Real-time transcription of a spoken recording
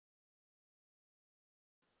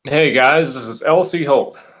Hey guys, this is LC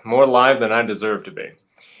Holt, more live than I deserve to be.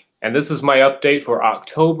 And this is my update for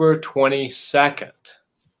October 22nd.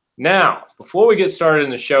 Now, before we get started in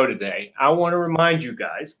the show today, I want to remind you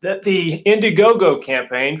guys that the Indiegogo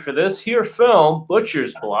campaign for this here film,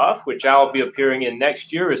 Butcher's Bluff, which I'll be appearing in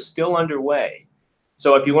next year, is still underway.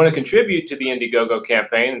 So if you want to contribute to the Indiegogo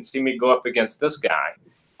campaign and see me go up against this guy,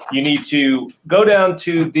 you need to go down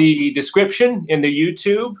to the description in the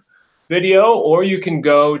YouTube video, or you can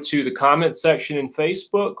go to the comment section in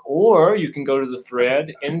Facebook, or you can go to the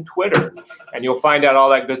thread in Twitter, and you'll find out all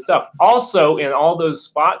that good stuff. Also, in all those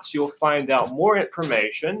spots, you'll find out more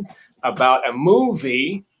information about a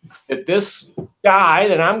movie that this guy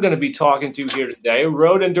that I'm going to be talking to here today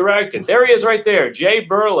wrote and directed. There he is right there, Jay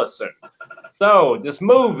Burleson. So this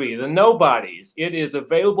movie, The Nobodies, it is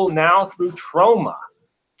available now through Troma.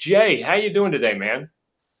 Jay, how you doing today, man?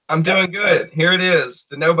 I'm doing good. Here it is,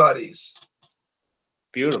 The Nobodies.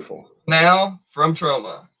 Beautiful. Now from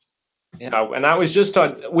Troma. Yeah, and I was just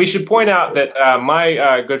on. We should point out that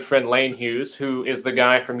my good friend Lane Hughes, who is the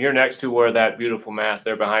guy from Your Next who wore that beautiful mask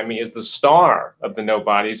there behind me, is the star of The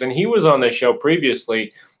Nobodies, and he was on the show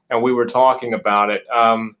previously, and we were talking about it.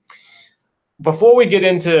 Before we get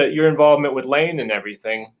into your involvement with Lane and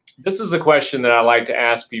everything, this is a question that I like to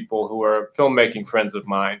ask people who are filmmaking friends of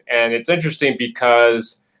mine, and it's interesting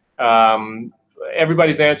because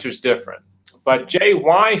everybody's answer is different. But Jay,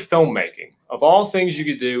 why filmmaking? Of all things you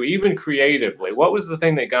could do, even creatively, what was the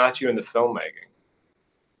thing that got you into filmmaking?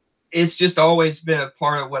 It's just always been a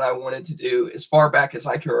part of what I wanted to do as far back as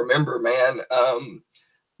I can remember, man.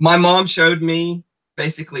 My mom showed me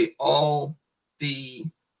basically all the,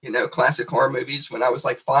 classic horror movies when I was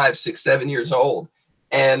like 5, 6, 7 years old.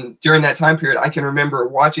 And during that time period, I can remember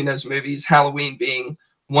watching those movies, Halloween being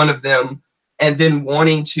one of them, and then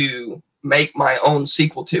wanting to make my own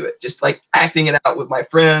sequel to it, just like acting it out with my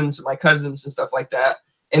friends and my cousins and stuff like that.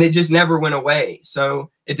 And it just never went away.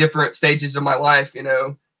 So at different stages of my life,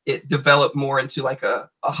 it developed more into like a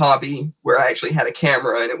hobby where I actually had a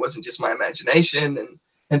camera and it wasn't just my imagination.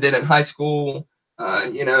 And then in high school,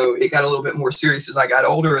 it got a little bit more serious as I got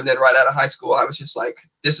older. And then right out of high school, I was just like,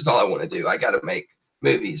 this is all I want to do. I got to make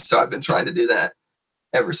movies. So I've been trying to do that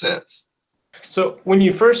ever since. So when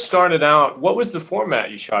you first started out, what was the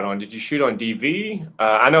format you shot on? Did you shoot on DV?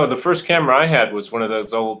 I know the first camera I had was one of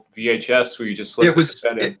those old VHS where you just slip the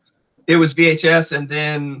cassette in. It was VHS, and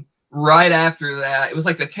then right after that, it was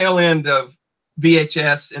like the tail end of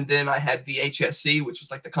VHS, and then I had VHS-C, which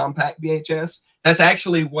was like the compact VHS. That's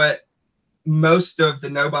actually what most of The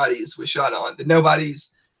Nobodies was shot on. The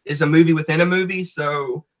Nobodies is a movie within a movie,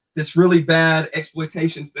 so this really bad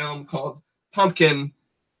exploitation film called Pumpkin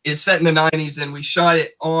is set in the 90s, and we shot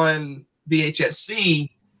it on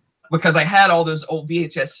VHS-C because I had all those old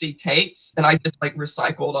VHS-C tapes, and I just like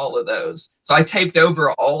recycled all of those. So I taped over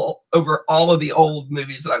all of the old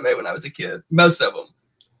movies that I made when I was a kid, most of them.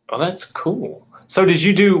 Oh, that's cool. So did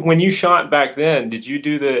you do, when you shot back then, did you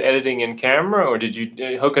do the editing in camera, or did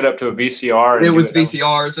you hook it up to a VCR? It was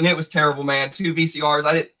VCRs, and it was terrible, man. 2 VCRs.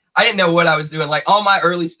 I didn't know what I was doing. Like all my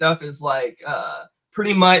early stuff is like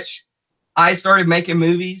pretty much I started making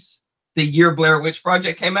movies the year Blair Witch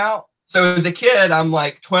Project came out. So as a kid, I'm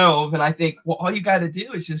like 12, and I think, well, all you got to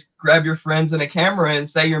do is just grab your friends and a camera and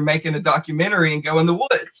say you're making a documentary and go in the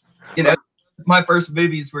woods. My first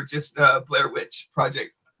movies were just Blair Witch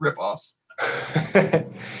Project ripoffs.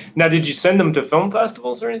 Now, did you send them to film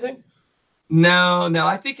festivals or anything? No.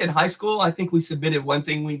 I think in high school, I think we submitted one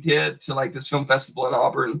thing we did to like this film festival in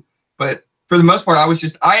Auburn, but for the most part,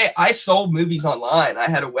 I sold movies online. I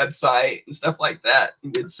had a website and stuff like that,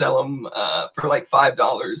 and we'd sell them for like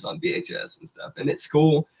 $5 on VHS and stuff. And it's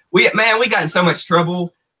cool. We got in so much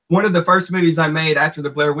trouble. One of the first movies I made after the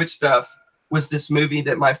Blair Witch stuff was this movie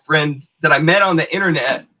that my friend that I met on the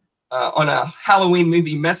internet on a Halloween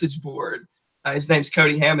movie message board. His name's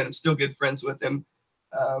Cody Hammond. I'm still good friends with him.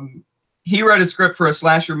 He wrote a script for a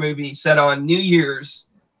slasher movie set on New Year's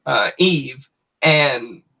Eve,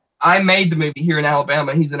 and I made the movie here in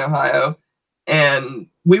Alabama. He's in Ohio. And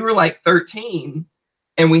we were like 13,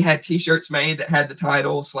 and we had t-shirts made that had the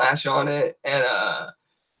title Slash on it. And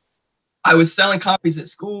I was selling copies at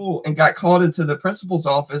school and got called into the principal's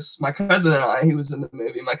office. My cousin and I, he was in the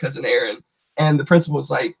movie, my cousin Aaron. And the principal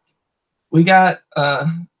was like, we got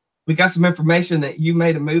some information that you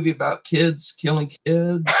made a movie about kids killing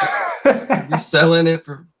kids. You're selling it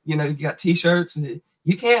for, you got t-shirts, and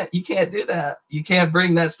you can't do that. You can't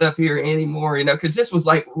bring that stuff here anymore, because this was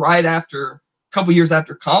like right after, a couple years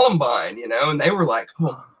after Columbine, and they were like,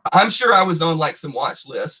 oh, I'm sure I was on like some watch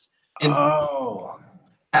list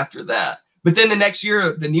after that. But then the next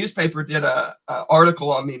year, the newspaper did a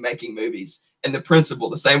article on me making movies, and the principal,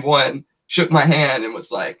 the same one, shook my hand and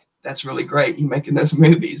was like, "That's really great, you making those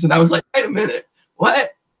movies." And I was like, "Wait a minute,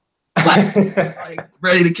 what?" Like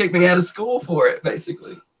ready to kick me out of school for it,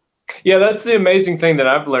 basically. Yeah, that's the amazing thing that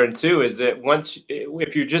I've learned too, is that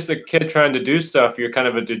if you're just a kid trying to do stuff, you're kind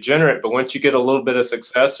of a degenerate. But once you get a little bit of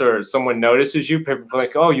success or someone notices you, people are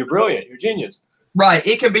like, "Oh, you're brilliant, you're genius." Right.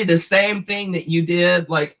 It can be the same thing that you did.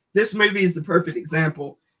 Like, this movie is the perfect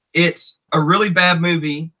example. It's a really bad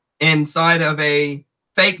movie inside of a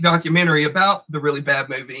fake documentary about the really bad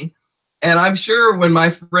movie. And I'm sure when my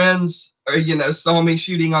friends, saw me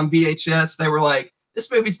shooting on VHS, they were like,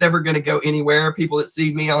 "This movie's never going to go anywhere." People that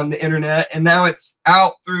see me on the internet, and now it's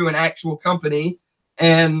out through an actual company,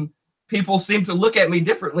 and people seem to look at me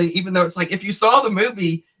differently, even though it's like, if you saw the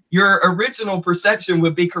movie, your original perception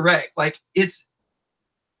would be correct. Like, it's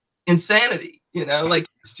insanity, like,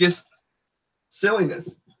 it's just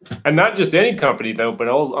silliness. And not just any company though, but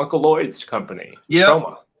old Uncle Lloyd's company. Yeah,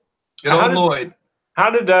 Troma. good old Lloyd. How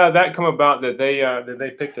did that come about that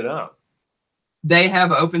they picked it up? They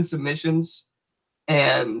have open submissions,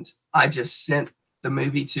 and I just sent the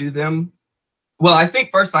movie to them. Well, I think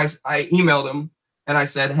first I emailed them and I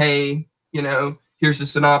said, "Hey, here's the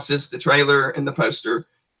synopsis, the trailer, and the poster."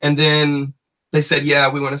 And then they said, "Yeah,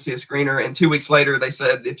 we want to see a screener." And 2 weeks later, they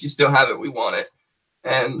said, "If you still have it, we want it."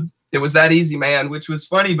 And it was that easy, man, which was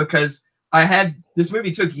funny because this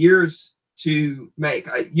movie took years to make.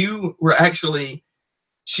 You were actually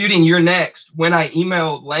shooting your next when I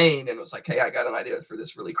emailed Lane and was like, "Hey, I got an idea for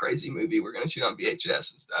this really crazy movie. We're going to shoot on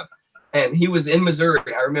VHS and stuff." And he was in Missouri.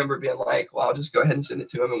 I remember being like, "Well, I'll just go ahead and send it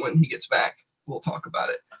to him. And when he gets back, we'll talk about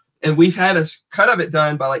it." And we've had a cut of it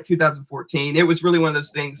done by like 2014. It was really one of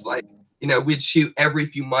those things like, we'd shoot every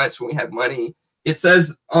few months when we had money. It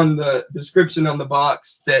says on the description on the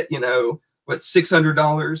box that,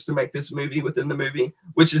 $600 to make this movie within the movie,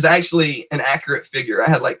 which is actually an accurate figure. I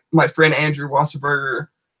had like my friend Andrew Wasserberger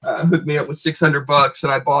hooked me up with $600,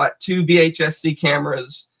 and I bought 2 VHS-C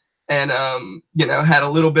cameras and, had a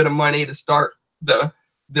little bit of money to start the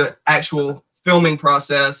actual filming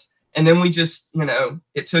process. And then we just,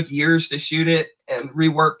 it took years to shoot it and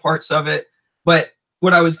rework parts of it. But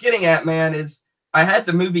what I was getting at, man, is I had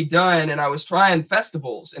the movie done and I was trying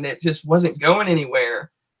festivals and it just wasn't going anywhere.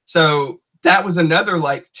 So that was another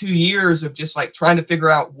like 2 years of just like trying to figure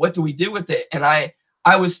out what do we do with it. And I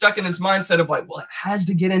was stuck in this mindset of like, well, it has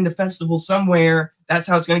to get into festivals somewhere. That's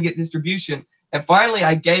how it's going to get distribution. And finally,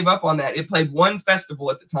 I gave up on that. It played one festival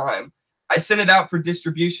at the time. I sent it out for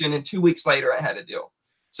distribution, and 2 weeks later, I had a deal.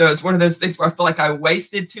 So it's one of those things where I feel like I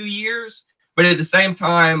wasted 2 years, but at the same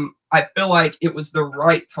time, I feel like it was the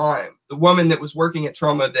right time. The woman that was working at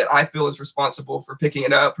Troma that I feel is responsible for picking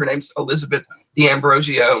it up, her name's Elizabeth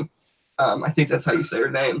D'Ambrosio. I think that's how you say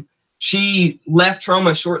her name. She left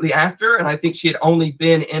Troma shortly after, and I think she had only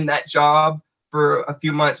been in that job for a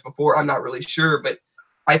few months before. I'm not really sure, but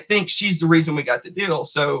I think she's the reason we got the deal.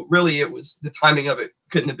 So really, it was the timing of it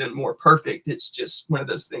couldn't have been more perfect. It's just one of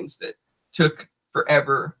those things that took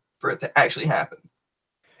forever for it to actually happen.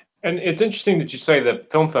 And it's interesting that you say the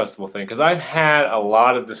film festival thing, because I've had a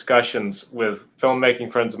lot of discussions with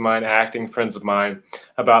filmmaking friends of mine, acting friends of mine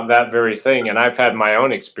about that very thing. And I've had my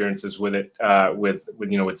own experiences with it,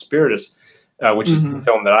 with Spiritus, which is the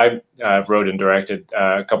film that I wrote and directed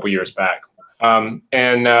a couple years back.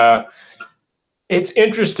 It's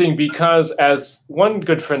interesting because, as one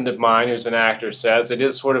good friend of mine who's an actor says, it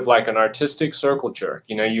is sort of like an artistic circle jerk.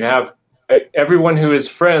 You have everyone who is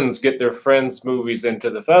friends get their friends' movies into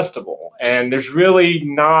the festival. And there's really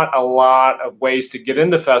not a lot of ways to get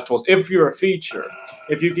into festivals if you're a feature.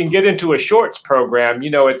 If you can get into a shorts program,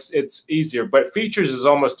 it's easier. But features is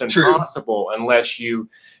almost impossible. True.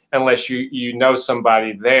 unless you know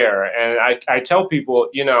somebody there. And I tell people,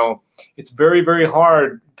 it's very, very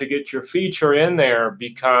hard to get your feature in there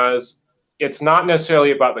because it's not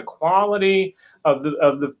necessarily about the quality of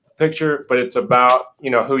the picture, but it's about,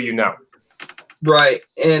 who you know. Right.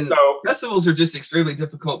 And so, festivals are just extremely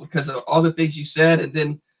difficult because of all the things you said. And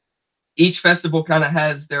then each festival kind of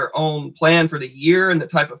has their own plan for the year and the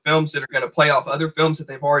type of films that are going to play off other films that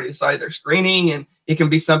they've already decided they're screening. And it can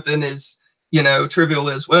be something as, trivial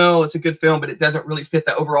as, well, it's a good film, but it doesn't really fit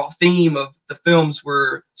the overall theme of the films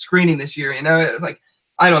we're screening this year. It's like,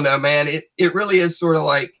 I don't know, man. It really is sort of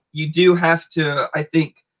like you do have to, I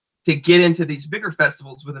think, to get into these bigger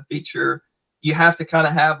festivals with a feature, you have to kind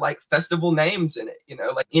of have like festival names in it,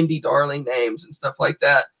 like indie darling names and stuff like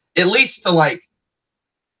that, at least to like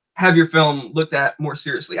have your film looked at more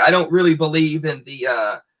seriously. I don't really believe in the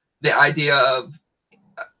idea of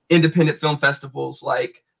independent film festivals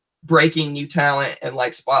like breaking new talent and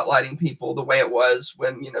like spotlighting people the way it was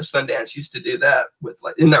when, you know, Sundance used to do that with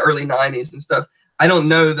like in the early 90s and stuff. I don't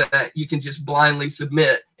know that you can just blindly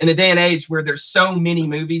submit in the day and age where there's so many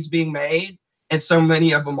movies being made and so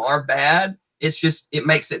many of them are bad. It's just, it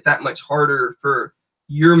makes it that much harder for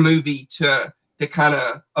your movie to kind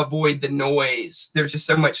of avoid the noise. There's just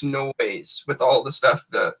so much noise with all the stuff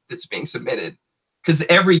that's being submitted. Because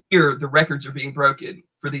every year the records are being broken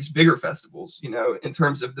for these bigger festivals, you know, in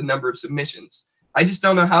terms of the number of submissions. I just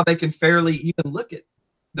don't know how they can fairly even look at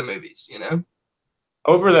the movies, you know?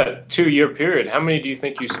 Over that 2-year period, how many do you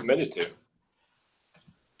think you submitted to?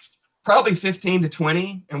 Probably 15 to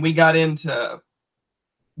 20. And we got into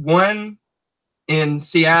one in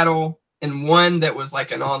Seattle and one that was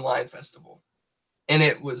like an online festival. And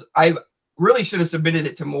it was, I really should have submitted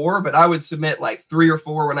it to more, but I would submit like 3 or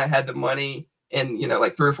 4 when I had the money, and, you know,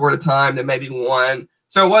 like 3 or 4 at a time, then maybe one.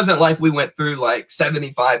 So it wasn't like we went through like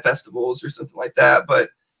 75 festivals or something like that. But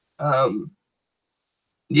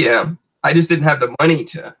yeah, I just didn't have the money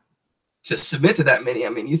to submit to that many. I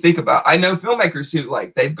mean, you think about, I know filmmakers who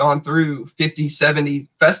like they've gone through 50, 70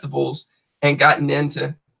 festivals and gotten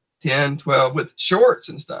into 10, 12 with shorts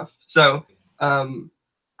and stuff. So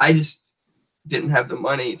I just didn't have the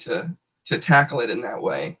money to tackle it in that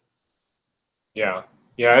way. Yeah.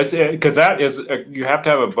 Yeah, it's because that is you have to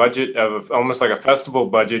have a budget of almost like a festival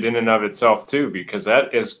budget in and of itself too, because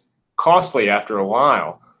that is costly after a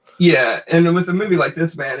while. Yeah, and with a movie like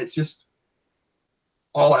this, man, it's just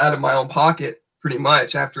all out of my own pocket pretty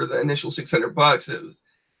much. After the initial $600, it was,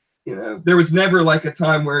 you know, there was never like a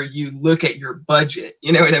time where you look at your budget.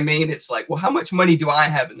 You know what I mean? It's like, well, how much money do I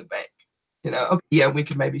have in the bank? You know, okay, yeah, we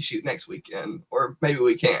could maybe shoot next weekend, or maybe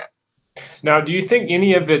we can't. Now, do you think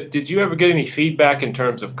any of it, did you ever get any feedback in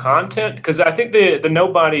terms of content? Because I think the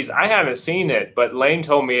Nobodies, I haven't seen it, but Lane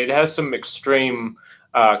told me it has some extreme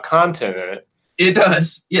content in it. It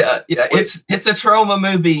does. Yeah. It's a trauma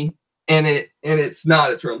movie, and it's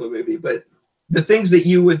not a trauma movie, but the things that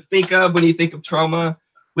you would think of when you think of trauma,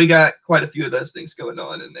 we got quite a few of those things going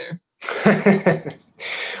on in there.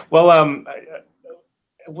 Well,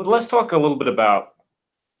 let's talk a little bit about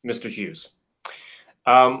Mr. Hughes.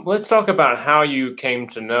 Let's talk about how you came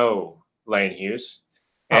to know Lane Hughes,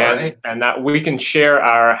 and that we can share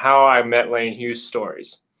our How I Met Lane Hughes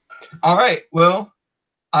stories. All right. Well,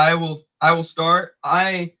 I will start.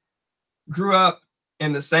 I grew up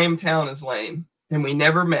in the same town as Lane, and we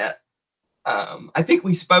never met. I think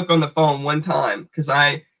we spoke on the phone one time because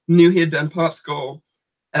I knew he had done Pop Skull,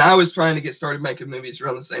 and I was trying to get started making movies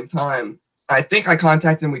around the same time. I think I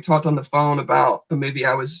contacted him. We talked on the phone about a movie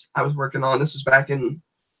I was working on. This was back in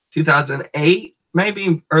 2008,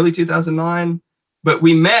 maybe early 2009. But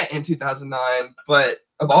we met in 2009. But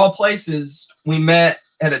of all places, we met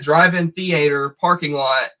at a drive-in theater parking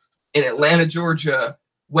lot in Atlanta, Georgia,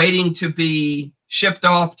 waiting to be shipped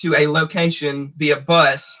off to a location via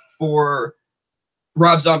bus for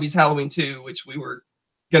Rob Zombie's Halloween 2, which we were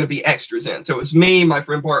going to be extras in. So it was me, my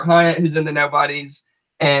friend Bart Hyatt, who's in the Nobodies,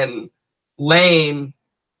 and Lane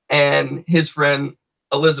and his friend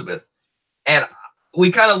Elizabeth. And we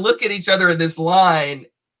kind of look at each other in this line,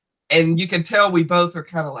 and you can tell we both are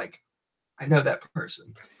kind of like, I know that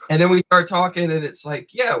person. And then we start talking, and it's like,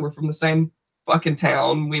 yeah, we're from the same fucking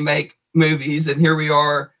town. We make movies, and here we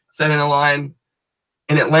are sitting in a line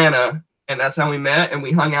in Atlanta, and that's how we met. And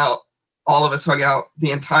we hung out. All of us hung out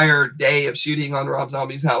the entire day of shooting on Rob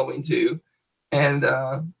Zombie's Halloween 2. And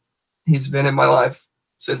he's been in my life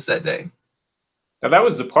since that day. Now, that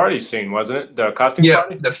was the party scene, wasn't it? The costume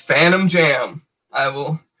party? The Phantom Jam.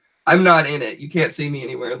 I'm not in it. You can't see me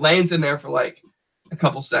anywhere. Lane's in there for like a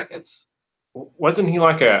couple seconds. Wasn't he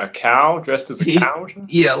like a cow dressed as a cow or something?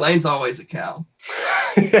 Yeah, Lane's always a cow.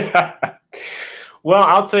 Yeah. Well,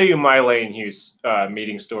 I'll tell you my Lane Hughes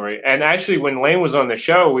meeting story. And actually, when Lane was on the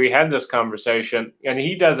show, we had this conversation, and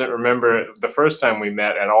he doesn't remember the first time we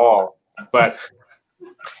met at all. But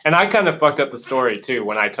and I kind of fucked up the story too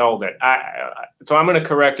when I told it. So I'm going to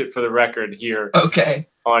correct it for the record here. Okay.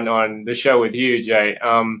 On the show with you, Jay.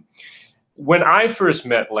 When I first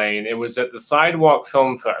met Lane, it was at the Sidewalk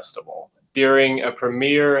Film Festival during a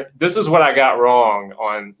premiere. This is what I got wrong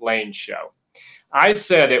on Lane's show. I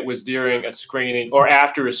said it was during a screening or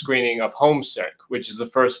after a screening of Homesick, which is the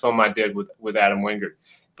first film I did with Adam Wingard.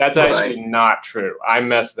 That's actually not true. I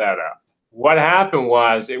messed that up. What happened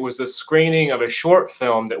was it was a screening of a short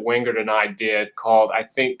film that Wingard and I did called, I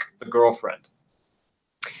think, The Girlfriend,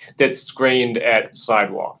 that screened at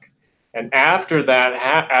Sidewalk. And after that,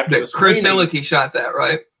 after the Chris Hillicky shot that,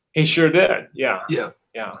 right? He sure did. Yeah. Yeah.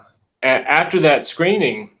 Yeah. After that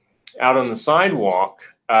screening out on the Sidewalk,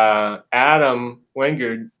 Adam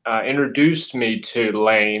Wingard introduced me to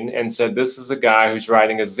Lane and said, this is a guy who's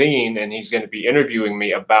writing a zine and he's going to be interviewing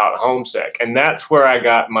me about Homesick. And that's where I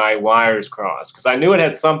got my wires crossed, because I knew it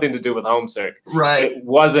had something to do with Homesick. Right. It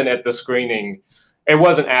wasn't at the screening. It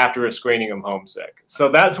wasn't after a screening of Homesick. So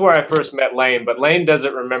that's where I first met Lane, but Lane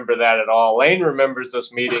doesn't remember that at all. Lane remembers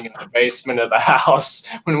us meeting in the basement of the house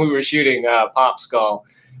when we were shooting Pop Skull,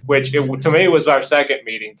 which to me was our second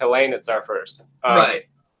meeting. To Lane, it's our first. Right.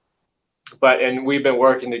 And we've been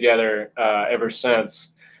working together ever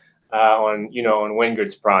since on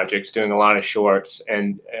Wingard's projects, doing a lot of shorts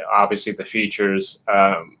and obviously the features,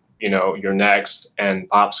 You're Next and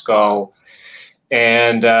Pop Skull.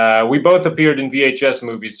 And we both appeared in VHS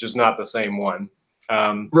movies, just not the same one.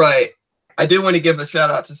 Right. I do want to give a shout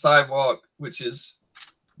out to Sidewalk, which is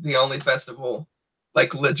the only festival,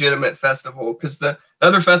 like legitimate festival, because the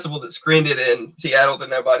other festival that screened it in Seattle, the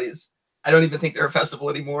Nobodies, I don't even think they're a festival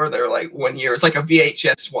anymore. They're like 1 year. It's like a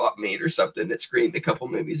VHS swap meet or something that screened a couple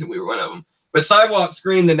movies, and we were one of them. But Sidewalk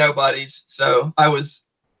screened the Nobodies, so I was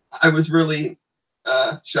really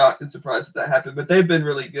shocked and surprised that happened. But they've been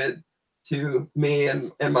really good to me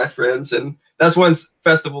and my friends, and that's one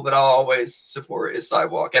festival that I'll always support is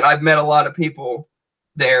Sidewalk. And I've met a lot of people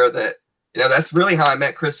there that, that's really how I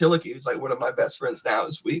met Chris Hillicky, who's like one of my best friends now.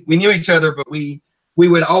 Is we knew each other, but we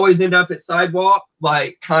would always end up at Sidewalk,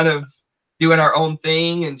 like kind of doing our own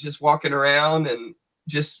thing and just walking around, and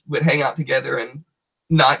just would hang out together and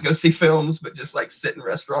not go see films, but just like sit in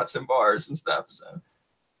restaurants and bars and stuff. So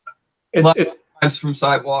it's times from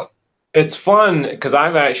Sidewalk. It's fun because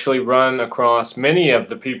I've actually run across many of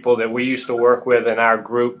the people that we used to work with in our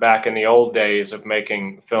group back in the old days of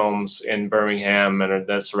making films in Birmingham and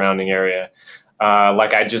the surrounding area.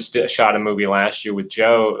 Like I just shot a movie last year with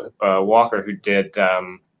Joe Walker,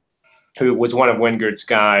 who was one of Wingard's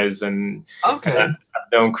guys. And okay. I've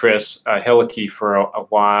known Chris Hillicky for a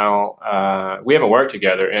while. We haven't worked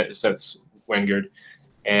together since Wingard.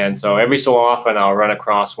 And so every so often I'll run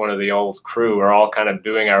across one of the old crew. We're all kind of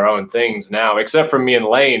doing our own things now, except for me and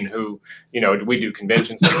Lane, who, we do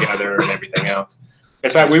conventions together and everything else.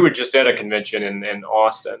 In fact, we were just at a convention in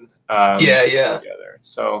Austin. Together.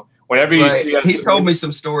 So whenever you see us, he's told me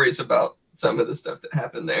some stories about some of the stuff that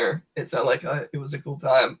happened there. It sounded like it was a cool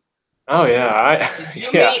time. Oh yeah. Did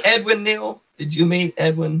you meet Edwin Neal? Did you meet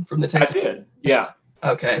Edwin from the Texas? I did. Yeah.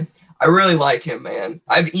 Okay. I really like him, man.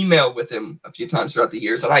 I've emailed with him a few times throughout the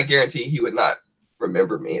years, and I guarantee he would not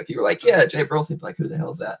remember me if you were like, yeah, Jay Burleson, like, who the hell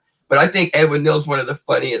is that? But I think Edwin Neal's one of the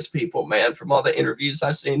funniest people, man, from all the interviews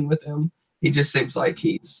I've seen with him. He just seems like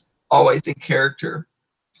he's always in character.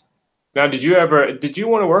 Now, did you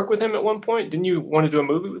want to work with him at one point? Didn't you want to do a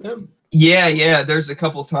movie with him? Yeah. There's a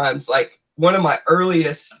couple times. Like, one of my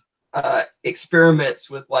earliest experiments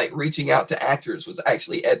with like reaching out to actors was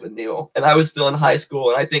actually Edwin Neal, and I was still in high school,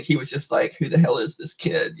 and I think he was just like, who the hell is this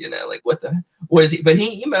kid, like what is he? But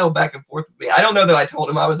he emailed back and forth with me. I don't know that I told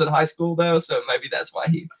him I was in high school though, so maybe that's why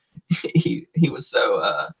he was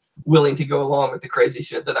so willing to go along with the crazy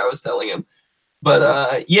shit that I was telling him. But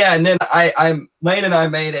and then Lane and I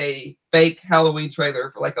made a fake Halloween trailer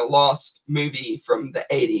for like a Lost movie from the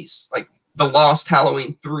 80s, like the Lost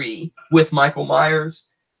Halloween 3 with Michael Myers.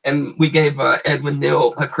 And we gave Edwin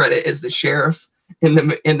Neal a credit as the sheriff in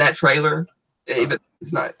that trailer, even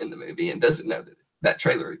he's not in the movie and doesn't know that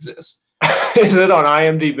trailer exists. Is it on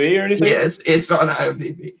IMDb or anything? Yes, it's on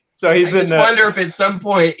IMDb. So I just wonder if at some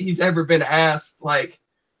point he's ever been asked, like,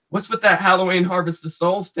 what's with that Halloween Harvest of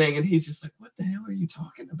Souls thing? And he's just like, what the hell are you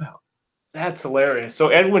talking about? That's hilarious. So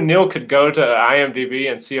Edwin Neal could go to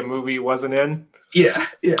IMDb and see a movie he wasn't in? Yeah.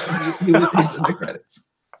 He's in the credits.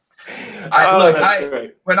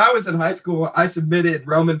 When I was in high school, I submitted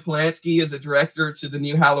Roman Polanski as a director to the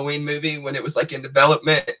new Halloween movie when it was like in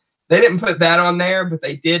development. They didn't put that on there, but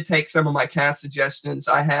they did take some of my cast suggestions.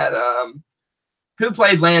 I had who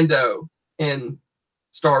played Lando in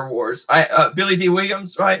Star Wars? Billy D.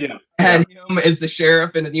 Williams, right? Yeah. I had him as the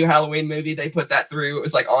sheriff in a new Halloween movie. They put that through. It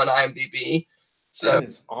was like on IMDb. So that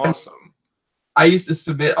is awesome. I used to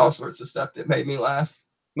submit all sorts of stuff that made me laugh.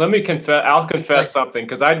 Let me confess. I'll confess something,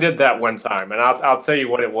 because I did that one time, and I'll tell you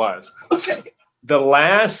what it was. Okay. The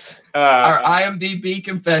last our IMDb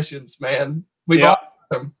confessions, man. We bought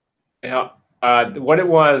them. Yeah. What it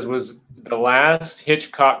was the last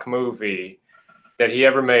Hitchcock movie that he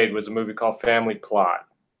ever made was a movie called Family Plot.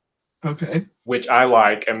 Okay. Which I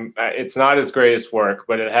like, and it's not his greatest work,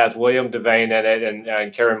 but it has William Devane in it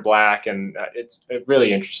and Karen Black, and it's a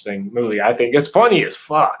really interesting movie. I think it's funny as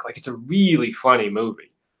fuck. Like, it's a really funny movie.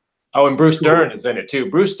 Oh, and Bruce Dern is in it too.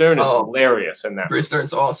 Bruce Dern is hilarious in that. Bruce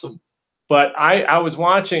Dern's awesome. But I was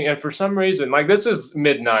watching, and for some reason, like this is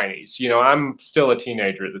mid 90s, you know, I'm still a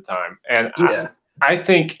teenager at the time. And Yeah. I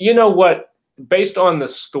think, you know what, based on the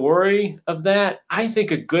story of that, I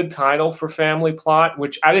think a good title for Family Plot,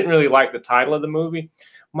 which I didn't really like the title of the movie,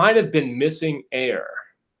 might have been Missing Air.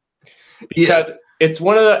 Because it's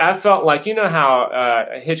one of the, I felt like, you know how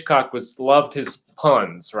Hitchcock loved his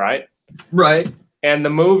puns, right? Right. And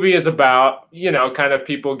the movie is about, you know, kind of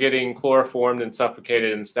people getting chloroformed and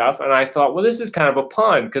suffocated and stuff. And I thought, well, this is kind of a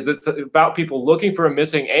pun because it's about people looking for a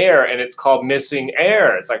missing heir, and it's called Missing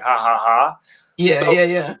Air. It's like, ha, ha, ha. Yeah, So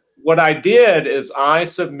yeah. What I did is I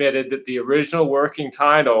submitted that the original working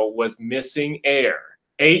title was Missing Air,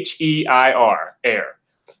 H-E-I-R, Air.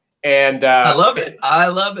 And I love it. I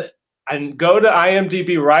love it. And go to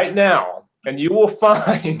IMDb right now, and you will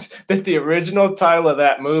find that the original title of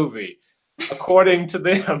that movie, according to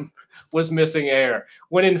them, was Missing Air,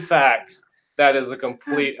 when in fact that is a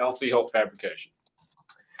complete L.C. Holt fabrication.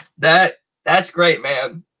 That's great,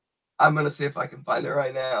 man. I'm gonna see if I can find it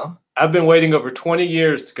right now. I've been waiting over 20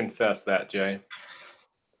 years to confess that, Jay.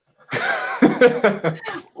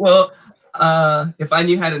 Well, if I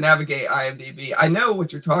knew how to navigate IMDb, I know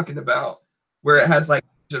what you're talking about, where it has like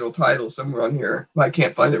digital titles somewhere on here. But I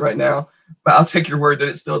can't find it right now, but I'll take your word that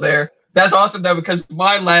it's still there. That's awesome though, because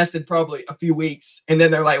mine lasted probably a few weeks, and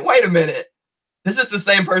then they're like, wait a minute, this is the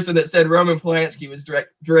same person that said Roman Polanski was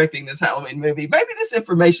directing this Halloween movie. Maybe this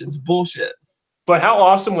information's bullshit. But how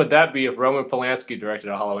awesome would that be if Roman Polanski directed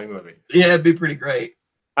a Halloween movie? Yeah, it'd be pretty great.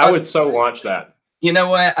 I would so watch that. You know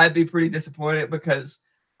what? I'd be pretty disappointed because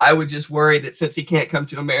I would just worry that since he can't come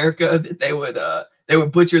to America, that they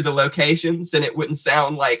would butcher the locations and it wouldn't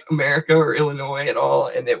sound like America or Illinois at all,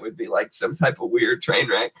 and it would be like some type of weird train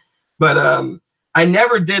wreck. But I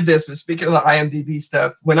never did this. But speaking of the IMDb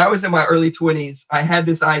stuff, when I was in my early 20s, I had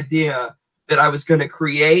this idea that I was going to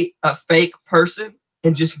create a fake person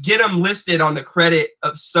and just get them listed on the credit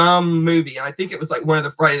of some movie. And I think it was like one of the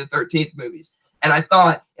Friday the 13th movies. And I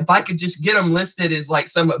thought if I could just get them listed as like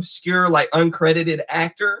some obscure, like uncredited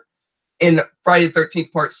actor in Friday the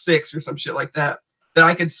 13th Part 6 or some shit like that, that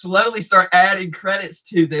I could slowly start adding credits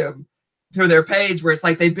to them through their page where it's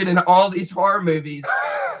like they've been in all these horror movies.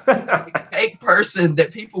 Like a fake person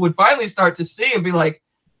that people would finally start to see and be like,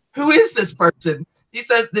 who is this person? It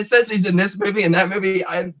says he's in this movie and that movie.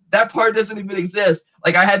 That part doesn't even exist.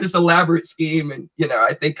 Like I had this elaborate scheme, and you know,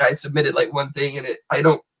 I think I submitted like one thing, and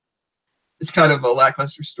it's kind of a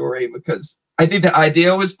lackluster story because I think the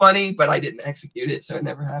idea was funny, but I didn't execute it, so it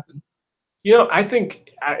never happened. You know, I think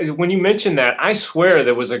when you mentioned that, I swear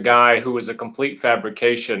there was a guy who was a complete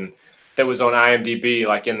fabrication that was on IMDb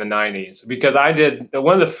like in the 90s, because I did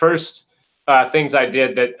one of the first things I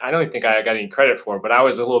did that I don't think I got any credit for, but I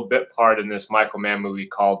was a little bit part in this Michael Mann movie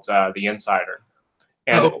called The Insider.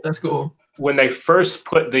 And that's cool. When they first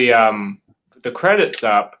put the credits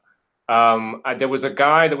up, there was a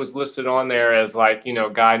guy that was listed on there as like, you know,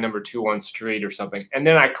 guy number 2 on street or something. And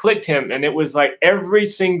then I clicked him, and it was like every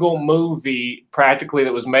single movie practically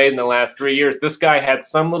that was made in the last 3 years, this guy had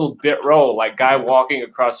some little bit role, like guy walking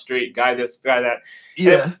across street, guy this, guy that.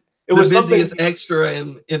 Yeah. It was the busiest extra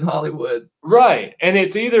in Hollywood. Right. And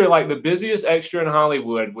it's either like the busiest extra in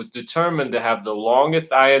Hollywood was determined to have the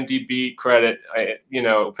longest IMDb credit, you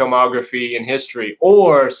know, filmography in history,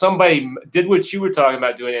 or somebody did what you were talking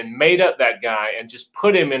about doing and made up that guy and just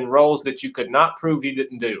put him in roles that you could not prove he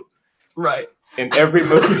didn't do. Right. In every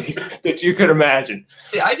movie that you could imagine.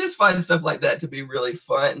 Yeah, I just find stuff like that to be really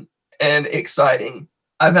fun and exciting.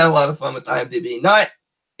 I've had a lot of fun with IMDb. Not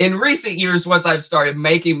in recent years, once I've started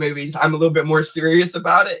making movies, I'm a little bit more serious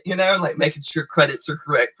about it, you know, like making sure credits are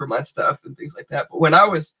correct for my stuff and things like that. But when I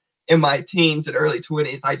was in my teens and early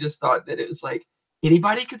 20s, I just thought that it was like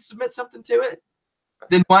anybody could submit something to it.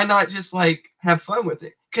 Then why not just like have fun with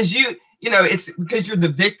it? Because you know, it's because you're the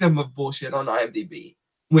victim of bullshit on IMDb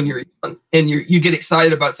when you're young, and you get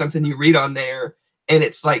excited about something you read on there, and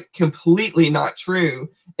it's like completely not true.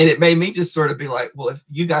 And it made me just sort of be like, well, if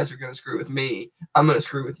you guys are going to screw with me, I'm going to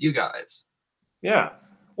screw with you guys. Yeah.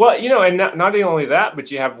 Well, you know, and not only that, but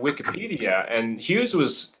you have Wikipedia. And Hughes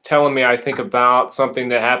was telling me, I think, about something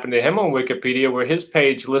that happened to him on Wikipedia where his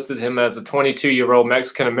page listed him as a 22-year-old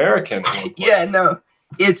Mexican-American. Yeah, no.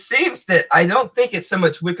 It seems that I don't think it's so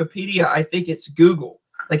much Wikipedia. I think it's Google.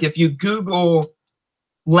 Like if you Google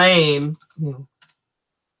Lane,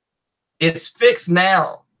 it's fixed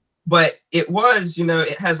now. But it was, you know,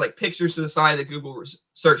 it has like pictures to the side of the Google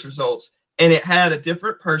search results, and it had a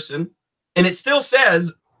different person, and it still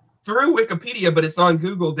says through Wikipedia, but it's on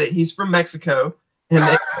Google that he's from Mexico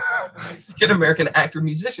and Mexican American actor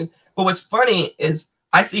musician. But what's funny is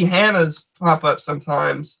I see Hannah's pop up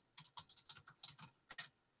sometimes,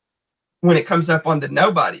 when it comes up on the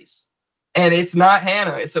Nobodies, and it's not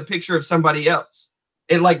Hannah. It's a picture of somebody else.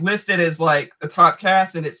 It like listed as like the top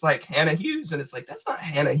cast, and it's like Hannah Hughes, and it's like, that's not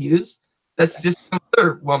Hannah Hughes. That's just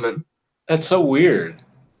another woman. That's so weird.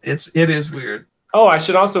 It is weird. Oh, I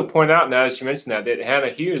should also point out now that you mentioned that Hannah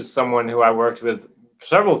Hughes is someone who I worked with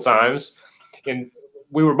several times.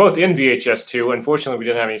 We were both in VHS 2. Unfortunately, we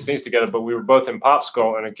didn't have any scenes together, but we were both in Pop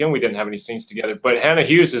Skull, and again, we didn't have any scenes together. But Hannah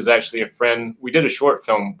Hughes is actually a friend. We did a short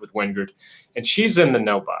film with Wingard, and she's in the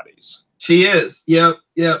Nobodies. She is. Yep.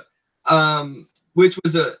 Which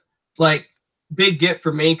was a like big get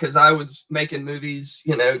for me, because I was making movies,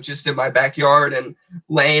 you know, just in my backyard, and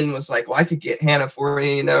Lane was like, well, I could get Hannah for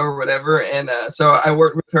you, you know, or whatever. And so I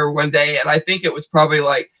worked with her one day, and I think it was probably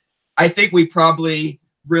like, I think we probably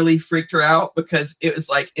really freaked her out, because it was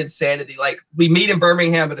like insanity. Like, we meet in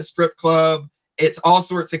Birmingham at a strip club. It's all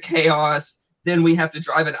sorts of chaos. Then we have to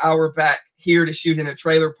drive an hour back here to shoot in a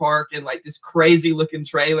trailer park in like this crazy looking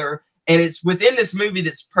trailer. And it's within this movie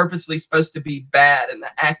that's purposely supposed to be bad, and the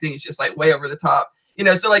acting is just like way over the top. You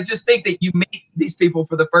know, so like, just think that you meet these people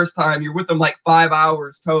for the first time. You're with them like 5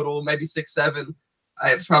 hours total, maybe 6, 7.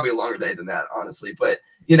 It's probably a longer day than that, honestly. But,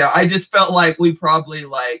 you know, I just felt like we probably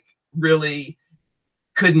like really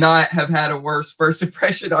could not have had a worse first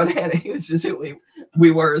impression on Hannah Hughes as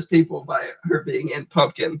we were as people by her being in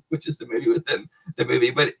Pumpkin, which is the movie within the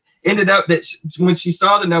movie. But it ended up that when she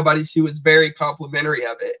saw the Nobody, she was very complimentary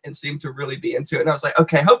of it and seemed to really be into it. And I was like,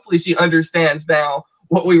 okay, hopefully she understands now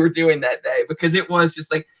what we were doing that day, because it was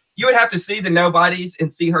just like, you would have to see the Nobodies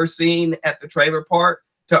and see her scene at the trailer park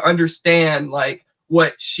to understand like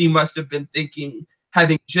what she must have been thinking,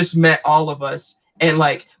 having just met all of us. And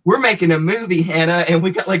like, we're making a movie, Hannah, and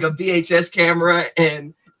we got like a VHS camera,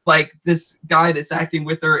 and like this guy that's acting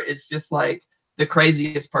with her is just like the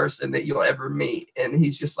craziest person that you'll ever meet, and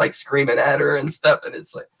he's just like screaming at her and stuff, and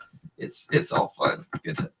it's like, it's all fun,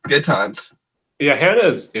 good times. Yeah, Hannah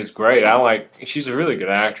is great. She's a really good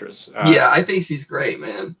actress. Yeah, I think she's great,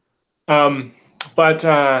 man.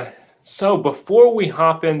 So before we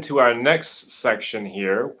hop into our next section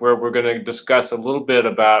here, where we're going to discuss a little bit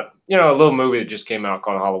about, you know, a little movie that just came out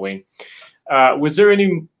called Halloween, was there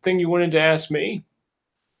anything you wanted to ask me?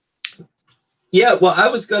 Yeah, well, I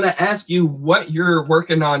was going to ask you what you're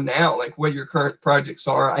working on now, like what your current projects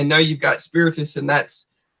are. I know you've got Spiritus, and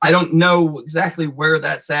I don't know exactly where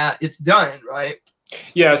that's at. It's done, right?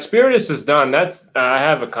 Yeah, Spiritus is done. I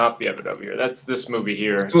have a copy of it over here. That's this movie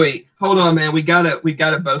here. Sweet. Hold on, man. We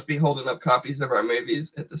gotta both be holding up copies of our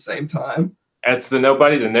movies at the same time. That's the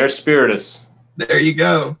Nobody, then there's Spiritus. There you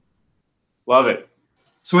go. Love it.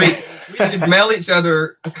 Sweet. We should mail each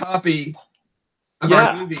other a copy of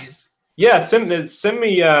our movies. Yeah, send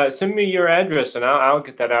me your address, and I'll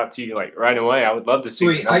get that out to you like right away. I would love to see.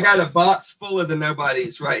 Sweet. I got a box full of the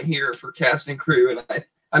Nobodies right here for cast and crew, and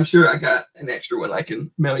I'm sure I got an extra one I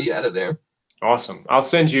can mail you out of there. Awesome. I'll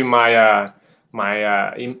send you my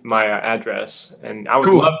my address, and I would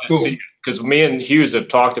love to see it, because me and Hughes have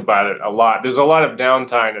talked about it a lot. There's a lot of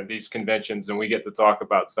downtime at these conventions, and we get to talk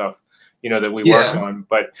about stuff, you know, that we work on.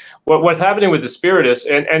 But what's happening with the Spiritus,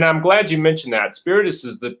 and I'm glad you mentioned that. Spiritus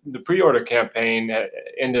is the pre-order campaign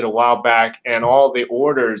ended a while back, and all the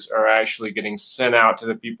orders are actually getting sent out to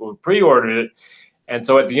the people who pre-ordered it. And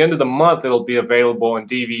so at the end of the month, it'll be available on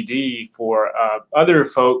DVD for other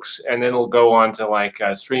folks, and then it'll go on to like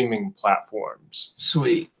streaming platforms.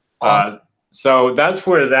 Sweet. Awesome. So that's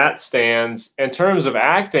where that stands. In terms of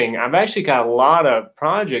acting, I've actually got a lot of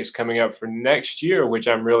projects coming up for next year, which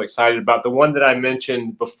I'm really excited about. The one that I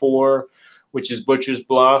mentioned before, which is Butcher's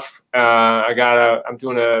Bluff. I'm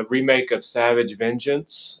doing a remake of Savage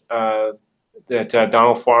Vengeance. That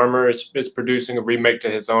Donald Farmer is producing a remake to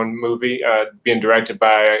his own movie, being directed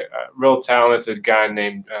by a real talented guy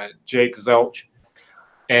named Jake Zelch.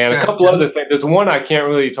 And a couple other things. There's one I can't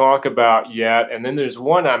really talk about yet, and then there's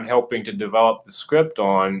one I'm helping to develop the script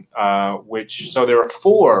on, so there are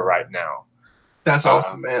 4 right now. That's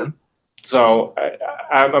awesome, man. So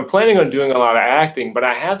I'm planning on doing a lot of acting, but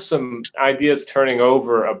I have some ideas turning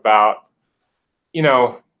over about, you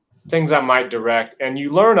know, things I might direct. And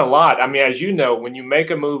you learn a lot. I mean, as you know, when you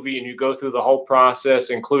make a movie and you go through the whole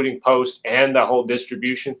process, including post and the whole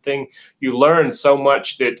distribution thing, you learn so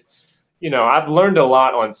much that, you know, I've learned a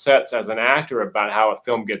lot on sets as an actor about how a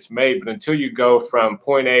film gets made, but until you go from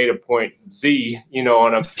point A to point Z, you know,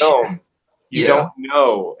 on a film, you don't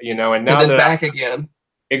know, you know, and now then back again.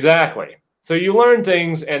 Exactly. So you learn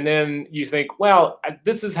things, and then you think, well,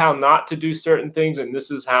 this is how not to do certain things, and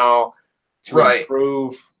this is how to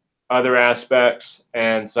improve other aspects.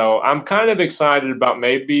 And so I'm kind of excited about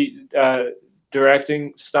maybe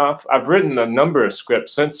directing stuff. I've written a number of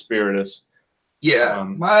scripts since Spiritus. Yeah,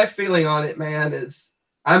 my feeling on it, man, is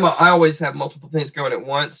I always have multiple things going at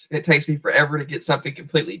once. It takes me forever to get something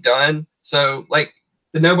completely done. So, like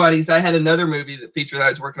the Nobodies, I had another movie that feature that I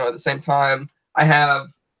was working on at the same time. I have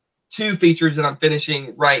 2 features that I'm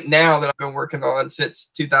finishing right now that I've been working on since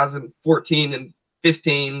 2014 and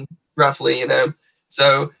 15, roughly, you know.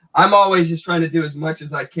 So I'm always just trying to do as much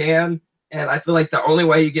as I can. And I feel like the only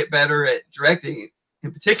way you get better at directing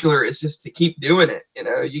in particular is just to keep doing it. You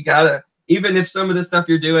know, you gotta, even if some of the stuff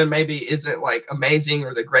you're doing maybe isn't like amazing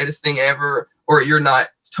or the greatest thing ever, or you're not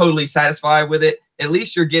totally satisfied with it, at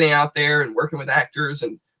least you're getting out there and working with actors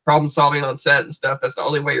and problem solving on set and stuff. That's the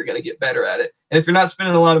only way you're going to get better at it. And if you're not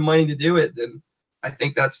spending a lot of money to do it, then I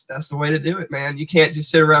think that's the way to do it, man. You can't just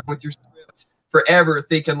sit around with your script forever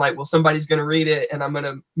thinking like, well, somebody's going to read it and I'm going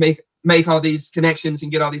to make all these connections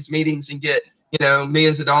and get all these meetings and get, you know,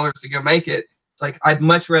 millions of dollars to go make it. It's like, I'd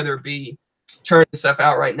much rather be churning stuff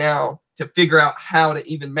out right now to figure out how to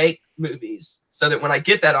even make movies so that when I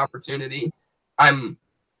get that opportunity, I'm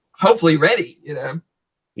hopefully ready, you know?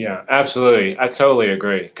 Yeah, absolutely. I totally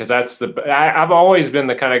agree. Because I've always been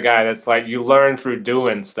the kind of guy that's like, you learn through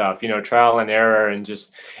doing stuff, you know, trial and error, and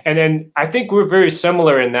then I think we're very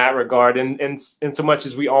similar in that regard, in so much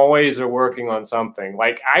as we always are working on something.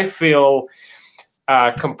 Like, I feel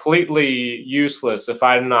completely useless if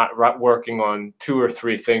I'm not working on 2 or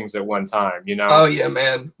 3 things at one time, you know? Oh yeah,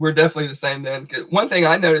 man. We're definitely the same then. 'Cause one thing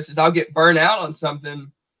I notice is I'll get burnt out on something,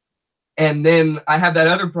 and then I have that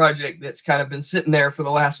other project that's kind of been sitting there for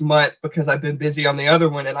the last month because I've been busy on the other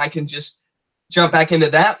one, and I can just jump back into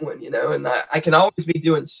that one, you know, and I can always be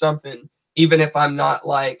doing something, even if I'm not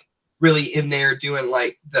like really in there doing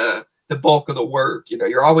like the bulk of the work. You know,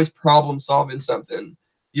 you're always problem solving something.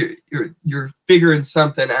 You're figuring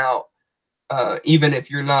something out, even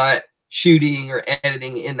if you're not shooting or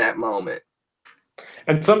editing in that moment.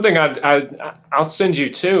 And something I'll send you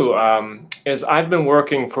too is I've been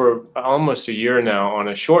working for almost a year now on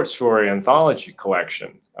a short story anthology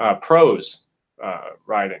collection, prose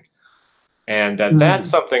writing, and that's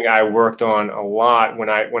something I worked on a lot when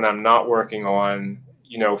I'm not working on,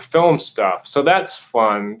 you know, film stuff. So that's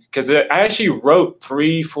fun because I actually wrote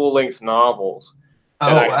 3 full-length novels.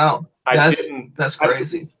 Oh wow, that's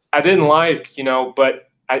crazy. I didn't like, you know, but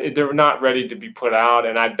they're not ready to be put out,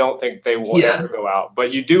 and I don't think they will ever go out.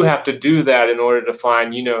 But you do have to do that in order to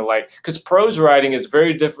find, you know, like, because prose writing is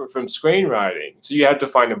very different from screenwriting. So you have to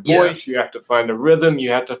find a voice, you have to find a rhythm, you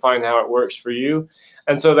have to find how it works for you.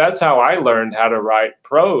 And so that's how I learned how to write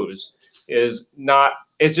prose, it's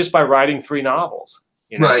just by writing 3 novels.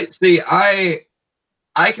 You know? Right. See, I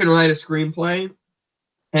can write a screenplay,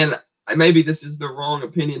 and maybe this is the wrong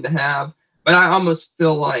opinion to have, but I almost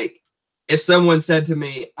feel like if someone said to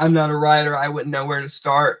me, I'm not a writer, I wouldn't know where to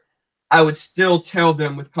start, I would still tell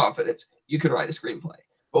them with confidence, you can write a screenplay.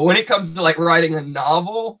 But when it comes to like writing a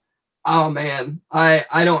novel, oh man, I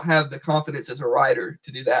don't have the confidence as a writer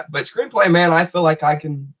to do that. But screenplay, man, I feel like I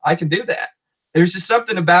can do that. There's just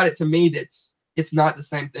something about it to me it's not the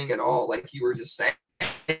same thing at all. Like you were just saying,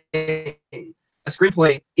 a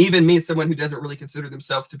screenplay, even me as someone who doesn't really consider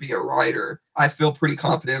themselves to be a writer, I feel pretty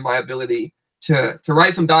confident in my ability to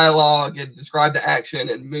write some dialogue and describe the action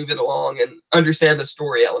and move it along and understand the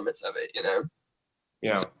story elements of it, you know?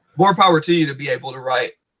 Yeah. So more power to you to be able to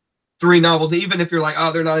write 3 novels, even if you're like,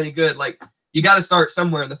 oh, they're not any good. Like, you got to start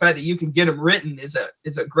somewhere. And the fact that you can get them written is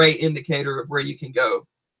a great indicator of where you can go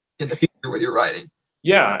in the future with your writing.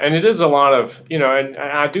 Yeah, and it is a lot of, you know, and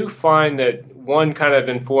I do find that one kind of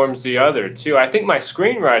informs the other too. I think my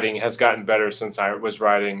screenwriting has gotten better since I was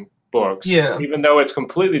writing books, even though it's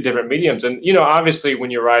completely different mediums. And, you know, obviously when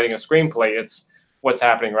you're writing a screenplay, it's what's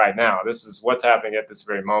happening right now. This is what's happening at this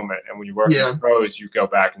very moment. And when you work in prose, you go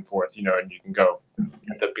back and forth, you know, and you can go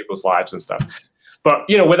into people's lives and stuff. But,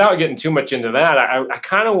 you know, without getting too much into that, I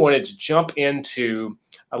kind of wanted to jump into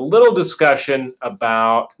a little discussion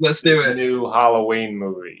about the new Halloween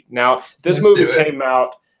movie. Now, this movie came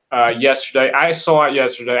out yesterday. I saw it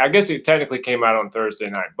yesterday. I guess it technically came out on Thursday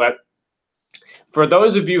night. But for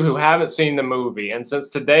those of you who haven't seen the movie, and since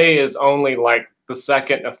today is only like the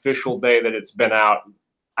 2nd official day that it's been out,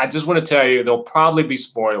 I just want to tell you there'll probably be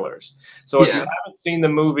spoilers. So if you haven't seen the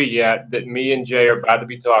movie yet that me and Jay are about to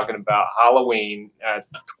be talking about, Halloween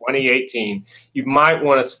 2018, you might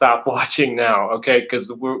want to stop watching now, okay?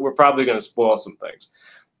 Because we're probably going to spoil some things.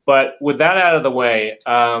 But with that out of the way,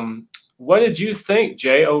 what did you think,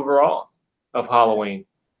 Jay, overall of Halloween?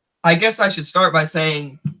 I guess I should start by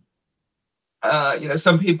saying, you know,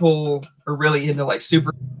 some people are really into like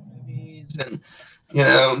super movies and you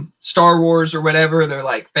know, Star Wars or whatever. They're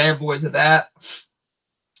like fanboys of that.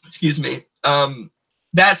 Excuse me.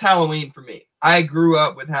 That's Halloween for me. I grew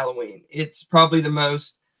up with Halloween. It's probably the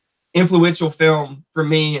most influential film for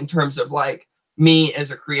me in terms of like me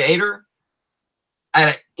as a creator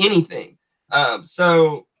at anything.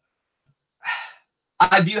 So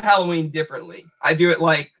I view Halloween differently. I view it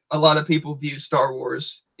like a lot of people view Star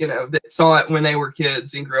Wars, you know, that saw it when they were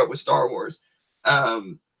kids and grew up with Star Wars.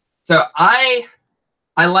 So I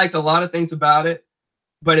liked a lot of things about it,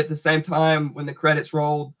 but at the same time, when the credits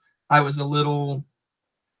rolled, I was a little,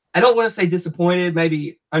 I don't want to say disappointed,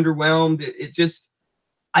 maybe underwhelmed. It just,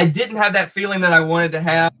 I didn't have that feeling that I wanted to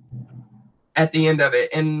have at the end of it.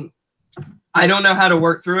 And I don't know how to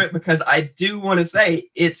work through it, because I do want to say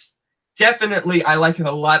it's definitely, I like it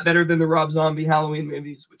a lot better than the Rob Zombie Halloween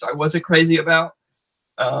movies, which I wasn't crazy about.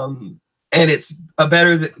 And it's a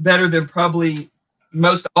better than probably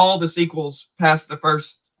most all the sequels past the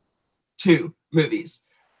first two movies.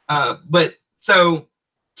 But so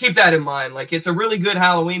keep that in mind. Like, it's a really good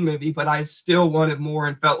Halloween movie, but I still wanted more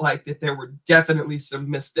and felt like that there were definitely some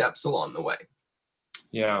missteps along the way.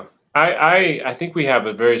 Yeah. I think we have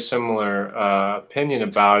a very similar opinion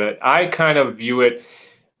about it. I kind of view it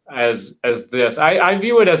as this. I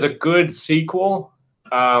view it as a good sequel.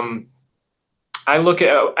 I look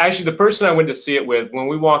at, actually, the person I went to see it with, when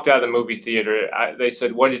we walked out of the movie theater, they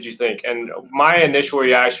said, "What did you think?" And my initial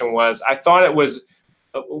reaction was, I thought it was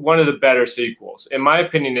one of the better sequels. In my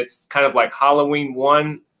opinion, it's kind of like Halloween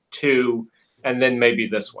 1, 2, and then maybe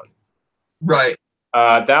this one. Right.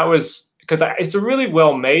 That was, because it's a really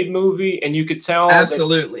well-made movie, and you could tell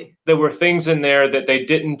absolutely there were things in there that they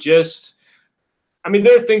didn't just, I mean,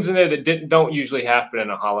 there are things in there that don't usually happen in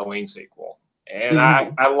a Halloween sequel. And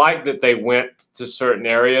I like that they went to certain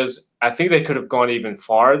areas. I think they could have gone even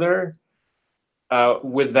farther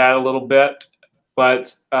with that a little bit.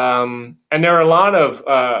 But, and there are a lot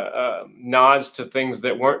of nods to things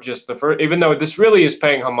that weren't just the first, even though this really is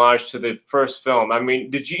paying homage to the first film. I mean,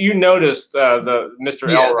 did you notice the Mr.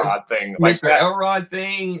 Elrod thing? Like Mr. Elrod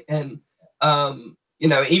thing, and, you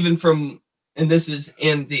know, even from, and this is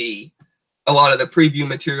in a lot of the preview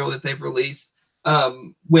material that they've released,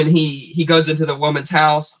 when he goes into the woman's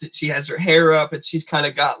house, she has her hair up, and she's kind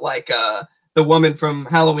of got like the woman from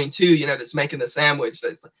Halloween 2, you know, that's making the sandwich.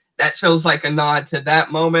 That shows like a nod to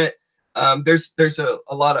that moment. There's a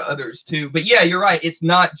lot of others too, but yeah, you're right. It's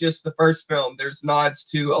not just the first film. There's nods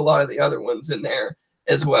to a lot of the other ones in there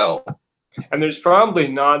as well. And there's probably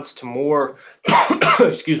nods to more,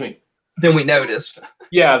 excuse me, than we noticed.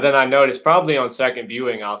 Yeah, than I noticed. Probably on second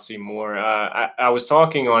viewing, I'll see more. I was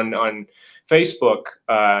talking on Facebook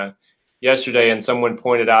yesterday, and someone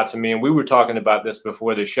pointed out to me, and we were talking about this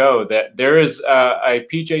before the show, that there is a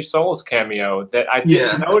PJ Souls cameo that I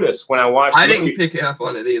didn't notice when I watched I didn't pick up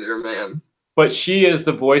on it either, man. But she is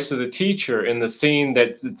the voice of the teacher in the scene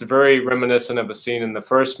it's very reminiscent of a scene in the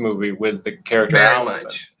first movie with the character Allison.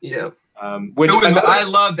 Much, yeah. I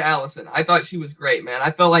loved Allison. I thought she was great, man.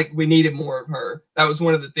 I felt like we needed more of her. That was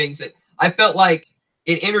one of the things that I felt like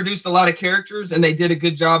it introduced a lot of characters, and they did a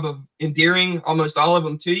good job of endearing almost all of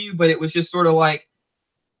them to you. But it was just sort of like,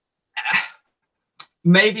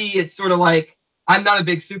 maybe it's sort of like, I'm not a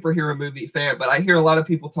big superhero movie fan, but I hear a lot of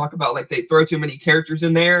people talk about like they throw too many characters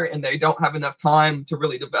in there and they don't have enough time to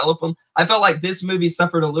really develop them. I felt like this movie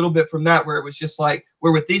suffered a little bit from that, where it was just like,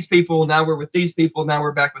 we're with these people, now we're with these people, now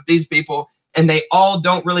we're back with these people, and they all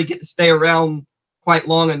don't really get to stay around quite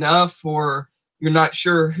long enough, or you're not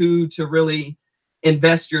sure who to really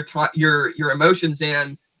invest your emotions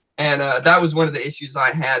in. And that was one of the issues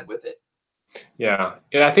I had with it. Yeah.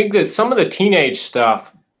 And I think that some of the teenage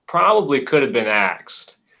stuff probably could have been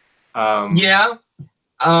axed. Yeah.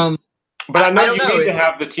 But I know you need to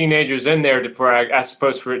have the teenagers in there I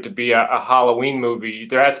suppose, for it to be a Halloween movie.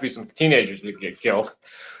 There has to be some teenagers that get killed.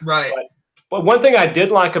 Right. But one thing I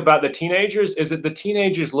did like about the teenagers is that the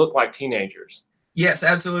teenagers look like teenagers. Yes,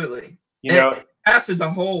 absolutely. You know, cast as a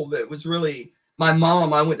whole, that was really, my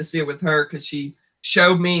mom, I went to see it with her because she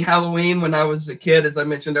showed me Halloween when I was a kid, as I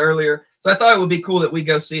mentioned earlier. So I thought it would be cool that we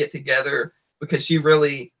go see it together, because she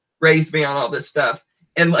really raised me on all this stuff.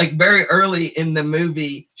 And like very early in the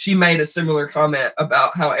movie, she made a similar comment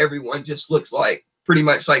about how everyone just looks like pretty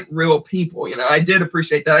much like real people. You know, I did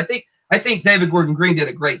appreciate that. I think David Gordon Green did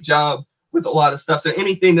a great job with a lot of stuff. So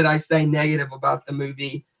anything that I say negative about the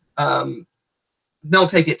movie,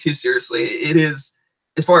 don't take it too seriously. It is,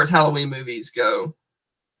 as far as Halloween movies go,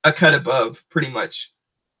 a cut above pretty much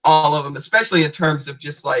all of them, especially in terms of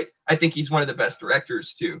just like, I think he's one of the best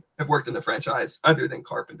directors to have worked in the franchise other than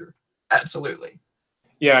Carpenter. Absolutely.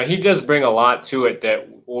 Yeah, he does bring a lot to it that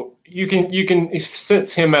you can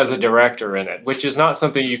sense him as a director in it, which is not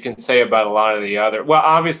something you can say about a lot of the other. Well,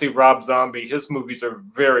 obviously Rob Zombie, his movies are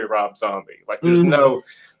very Rob Zombie. Like there's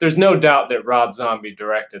no doubt that Rob Zombie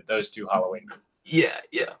directed those two Halloween movies.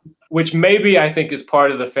 Yeah. Which maybe I think is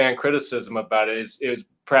part of the fan criticism about it is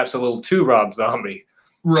perhaps a little too Rob Zombie.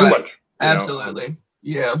 Right. Too much. Absolutely.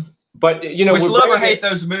 Yeah. But which love or hate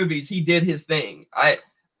those movies, he did his thing.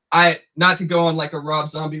 I not to go on like a Rob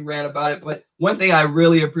Zombie rant about it, but one thing I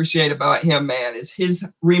really appreciate about him, man, is his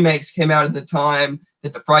remakes came out at the time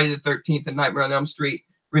that the Friday the 13th and Nightmare on Elm Street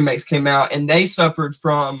remakes came out, and they suffered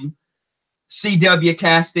from CW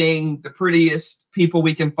casting, the prettiest people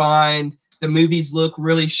we can find. The movies look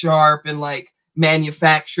really sharp and like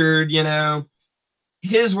manufactured, you know.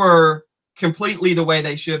 His were completely the way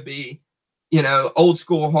they should be, you know, old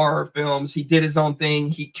school horror films. He did his own thing.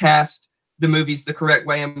 He cast the movies the correct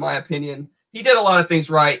way, in my opinion. He did a lot of things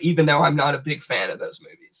right, even though I'm not a big fan of those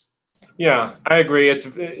movies. Yeah, I agree. It's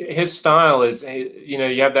his style is, you know,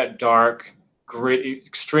 you have that dark, gritty,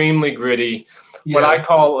 extremely gritty, what I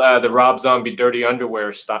call the Rob Zombie dirty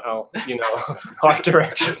underwear style, you know, art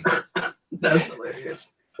direction. That's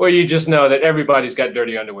hilarious. Where you just know that everybody's got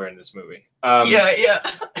dirty underwear in this movie. Yeah.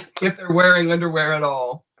 If they're wearing underwear at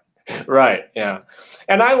all. Right. Yeah.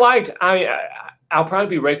 And I'll probably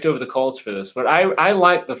be raked over the coals for this, but I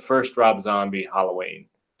like the first Rob Zombie Halloween.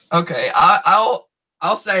 Okay,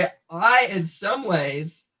 I'll say I in some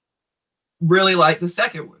ways really like the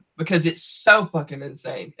second one because it's so fucking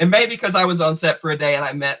insane. And maybe because I was on set for a day and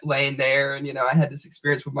I met Lane there, and you know I had this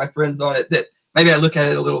experience with my friends on it that maybe I look at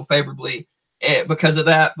it a little favorably because of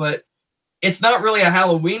that. But it's not really a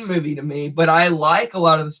Halloween movie to me, but I like a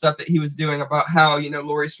lot of the stuff that he was doing about how, you know,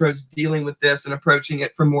 Laurie Strode's dealing with this and approaching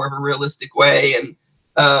it from more of a realistic way. And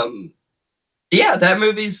that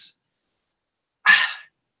movie's,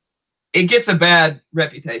 it gets a bad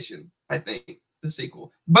reputation, I think, the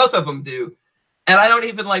sequel. Both of them do. And I don't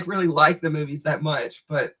even really like the movies that much,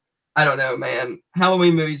 but I don't know, man.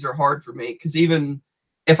 Halloween movies are hard for me because even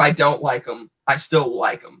if I don't like them, I still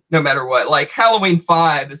like them no matter what. Like Halloween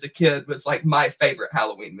 5 as a kid was like my favorite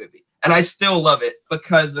Halloween movie. And I still love it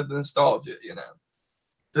because of the nostalgia, you know.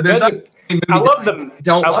 So there's I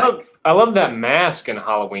love that mask in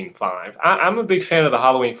Halloween 5. I'm a big fan of the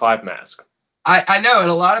Halloween 5 mask. I know, and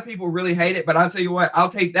a lot of people really hate it, but I'll tell you what, I'll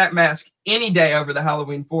take that mask any day over the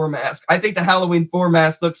Halloween 4 mask. I think the Halloween 4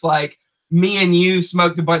 mask looks like me and you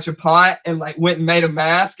smoked a bunch of pot and like went and made a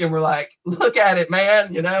mask and we're like, look at it,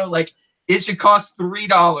 man, you know, like it should cost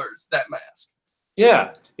 $3, that mask.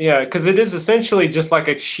 Yeah, because it is essentially just like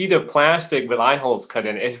a sheet of plastic with eye holes cut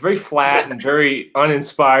in it. It's very flat and very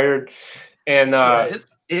uninspired. And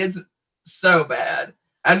it's so bad.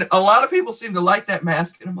 And a lot of people seem to like that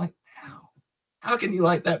mask. And I'm like, how can you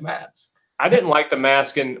like that mask? I didn't like the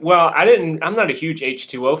mask. I'm not a huge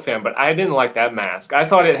H2O fan, but I didn't like that mask. I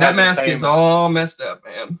thought that mask is all messed up,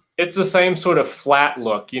 man. It's the same sort of flat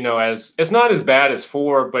look, you know, as it's not as bad as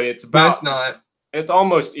 4, but it's about. No, it's not. It's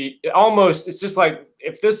almost. It's just like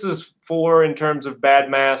if this is 4 in terms of bad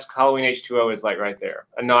mask, Halloween H2O is like right there,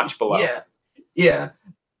 a notch below. Yeah.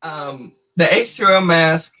 The H2O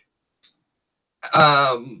mask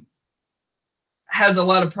has a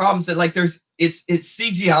lot of problems that like it's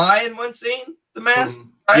CGI in one scene, the mask. Mm-hmm.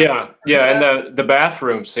 Right? Yeah, and the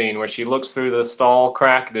bathroom scene where she looks through the stall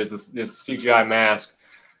crack, there's this CGI mask.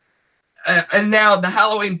 And now the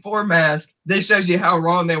Halloween 4 mask, this shows you how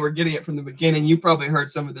wrong they were getting it from the beginning. You probably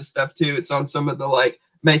heard some of this stuff too. It's on some of the like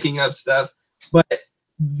making of stuff. But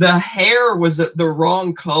the hair was the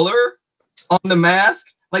wrong color on the mask.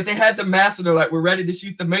 Like they had the mask and they're like, we're ready to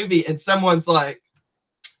shoot the movie. And someone's like,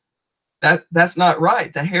 that's not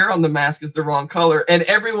right. The hair on the mask is the wrong color. And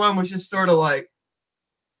everyone was just sort of like,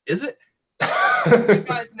 is it? You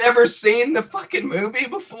guys never seen the fucking movie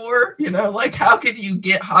before? You know, like how could you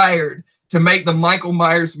get hired to make the Michael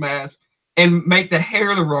Myers mask and make the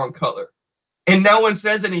hair the wrong color? And no one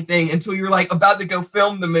says anything until you're like about to go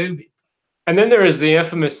film the movie. And then there is the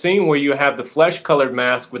infamous scene where you have the flesh-colored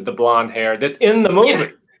mask with the blonde hair that's in the movie. Yeah,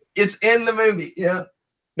 it's in the movie, yeah.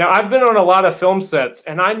 Now, I've been on a lot of film sets,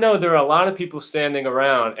 and I know there are a lot of people standing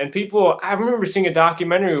around. And I remember seeing a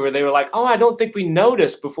documentary where they were like, oh, I don't think we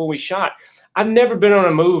noticed before we shot. I've never been on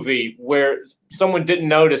a movie where someone didn't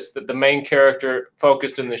notice that the main character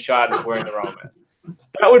focused in the shot is wearing the wrong mask.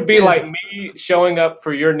 That would be like me showing up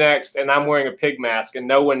for your next, and I'm wearing a pig mask, and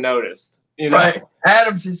no one noticed. You know? Right.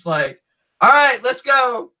 Adam's just like, all right, let's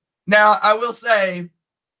go. Now, I will say,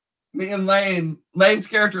 me and Lane's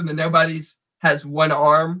character in the Nobodies has one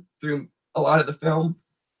arm through a lot of the film.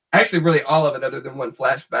 Actually, really all of it other than one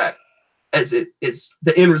flashback, as it is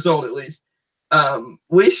the end result, at least.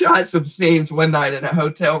 we shot some scenes one night in a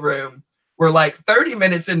hotel room where like 30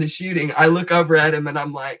 minutes into shooting, I look over at him and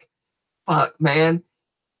I'm like, fuck, man,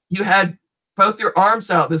 you had both your arms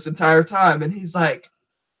out this entire time. And he's like,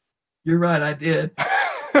 you're right, I did.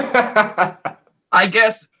 I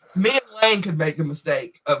guess me and Lane could make the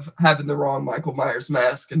mistake of having the wrong Michael Myers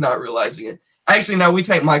mask and not realizing it. Actually, no, we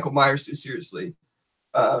take Michael Myers too seriously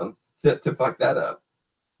to fuck that up.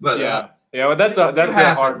 But yeah, well, that's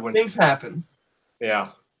a hard one. Things happen. Yeah.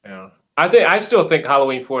 I still think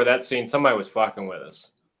Halloween 4, that scene, somebody was fucking with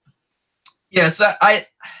us. Yes,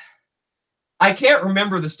 I can't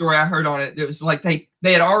remember the story I heard on it. It was like they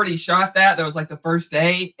had already shot that. That was like the first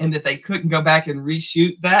day, and that they couldn't go back and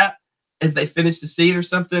reshoot that as they finished the scene or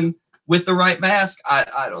something with the right mask.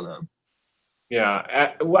 I don't know.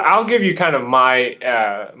 Yeah, well, I'll give you kind of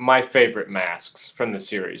my favorite masks from the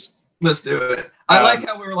series. Let's do it. I like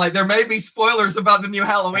how we were like, there may be spoilers about the new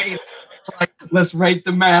Halloween. Like, let's rate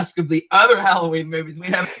the mask of the other Halloween movies. We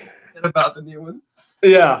haven't said about the new one.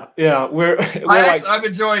 Yeah. I'm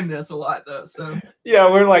enjoying this a lot though. So yeah,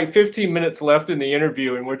 we're like 15 minutes left in the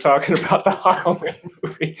interview, and we're talking about the Halloween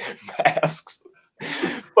movie masks.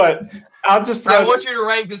 But I want you to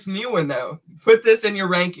rank this new one though. Put this in your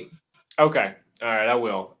ranking. Okay. All right, I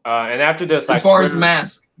will. And after this, as far as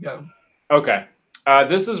mask go. Okay.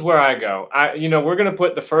 This is where I go. We're gonna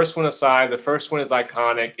put the first one aside. The first one is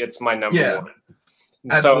iconic. It's my number one.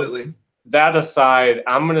 Absolutely. So, that aside,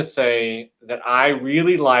 I'm going to say that I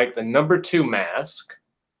really like the number 2 mask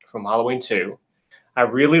from Halloween 2. I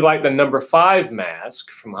really like the number 5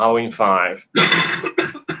 mask from Halloween 5.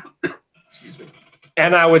 Excuse me.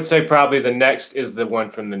 And I would say probably the next is the one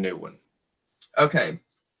from the new one. Okay.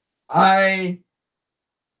 I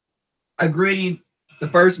agree. The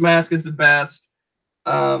first mask is the best.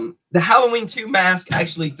 The Halloween 2 mask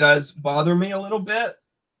actually does bother me a little bit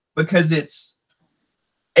because it's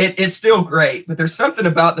still great, but there's something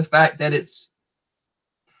about the fact that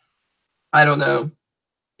I don't know.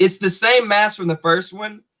 It's the same mask from the first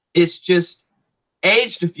one. It's just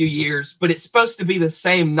aged a few years, but it's supposed to be the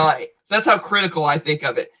same night. So that's how critical I think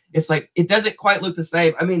of it. It's like, it doesn't quite look the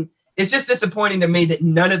same. I mean, it's just disappointing to me that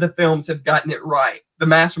none of the films have gotten it right. The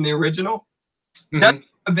mask from the original, none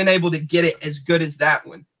have been able to get it as good as that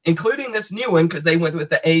one, including this new one, because they went with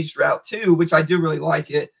the aged route too, which I do really like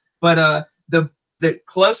it. But the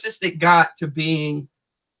closest it got to being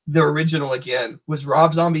the original again was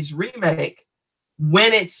Rob Zombie's remake,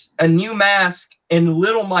 when it's a new mask and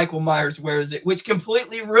little Michael Myers wears it, which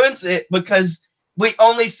completely ruins it because we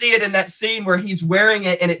only see it in that scene where he's wearing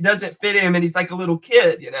it and it doesn't fit him and he's like a little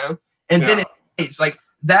kid, and then it's like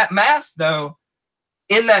that mask though,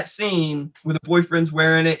 in that scene where the boyfriend's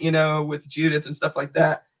wearing it, with Judith and stuff like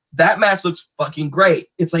that, that mask looks fucking great.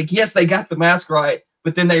 It's like, yes, they got the mask right,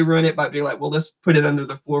 but then they ruin it by being like, well, let's put it under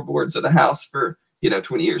the floorboards of the house for,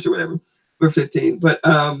 20 years or whatever, or 15. But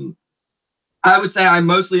I would say I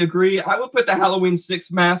mostly agree. I would put the Halloween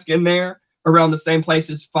 6 mask in there around the same place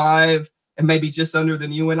as 5 and maybe just under the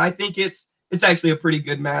new one. I think it's actually a pretty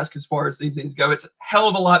good mask as far as these things go. It's a hell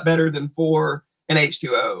of a lot better than 4 and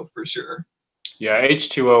H2O for sure. Yeah,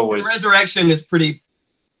 H2O was... Resurrection is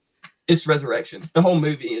it's Resurrection. The whole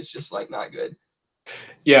movie is just like not good.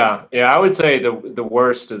 Yeah, I would say the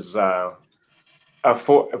worst is 4.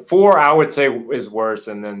 I would say is worse,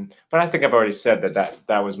 but I think I've already said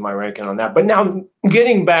that was my ranking on that. But now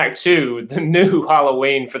getting back to the new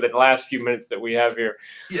Halloween for the last few minutes that we have here.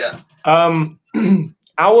 Yeah.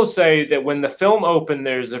 I will say that when the film opened,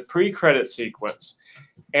 there's a pre-credit sequence,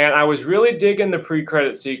 and I was really digging the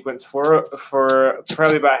pre-credit sequence for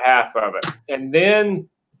probably about half of it, and then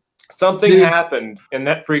something happened in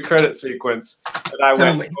that pre-credit sequence that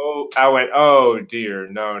I went, oh dear,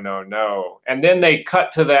 no. And then they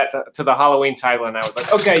cut to the Halloween title, and I was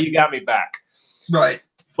like, okay, you got me back. Right.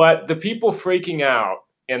 But the people freaking out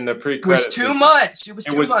in the pre-credit was too much. It was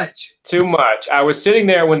too much. Too much. I was sitting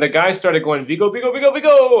there when the guy started going, Vigo, Vigo, Vigo,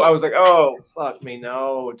 Vigo. I was like, oh, fuck me,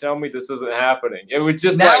 no. Tell me this isn't happening. It was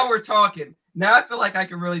just now we're talking. Now I feel like I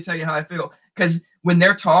can really tell you how I feel. Because when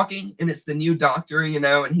they're talking and it's the new doctor,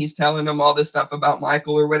 and he's telling them all this stuff about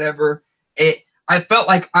Michael or whatever, I felt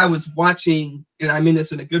like I was watching, and I mean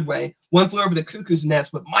this in a good way, One Flew Over the Cuckoo's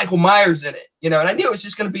Nest with Michael Myers in it, and I knew it was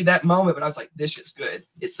just going to be that moment, but I was like, this shit's good.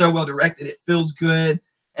 It's so well directed. It feels good.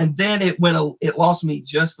 And then it lost me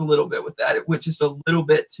just a little bit with that. It went just a little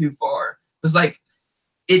bit too far. It was like,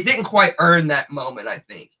 it didn't quite earn that moment, I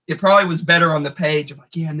think. It probably was better on the page of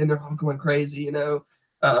like, yeah, and then they're all going crazy,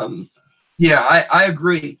 Yeah, I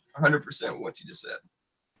agree 100% with what you just said.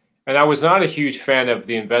 And I was not a huge fan of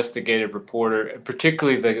the investigative reporter,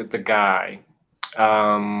 particularly the guy.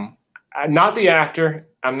 Not the actor.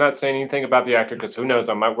 I'm not saying anything about the actor because who knows?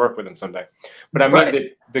 I might work with him someday. But I mean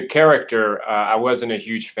Right. the character. I wasn't a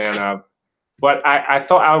huge fan of. But I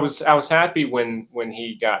thought I was happy when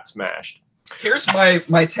he got smashed. Here's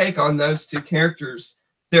my take on those two characters.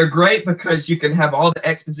 They're great because you can have all the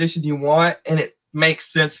exposition you want, and it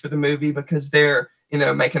makes sense for the movie because they're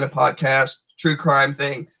making a podcast, true crime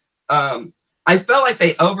thing. I felt like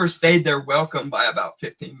they overstayed their welcome by about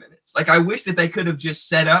 15 minutes. Like I wish that they could have just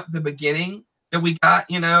set up the beginning that we got,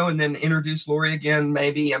 and then introduce Lori again.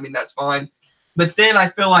 Maybe, I mean, that's fine. But then I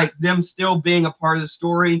feel like them still being a part of the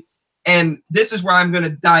story. And this is where I'm going to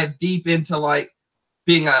dive deep into like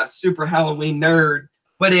being a super Halloween nerd.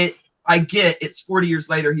 But I get it's 40 years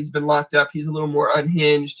later. He's been locked up. He's a little more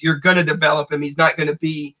unhinged. You're going to develop him. He's not going to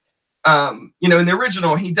be, in the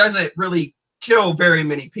original, he doesn't really kill very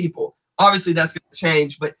many people. Obviously, that's going to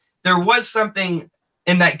change. But there was something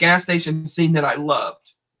in that gas station scene that I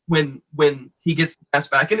loved when he gets the gas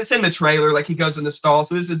back. And it's in the trailer. Like he goes in the stall.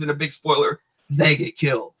 So this isn't a big spoiler. They get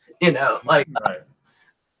killed, like. Right.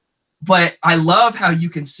 But I love how you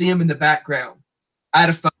can see him in the background, out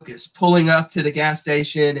of focus, pulling up to the gas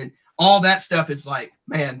station, and all that stuff is like,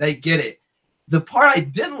 man, they get it. The part I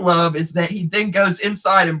didn't love is that he then goes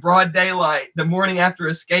inside in broad daylight the morning after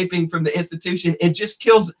escaping from the institution and just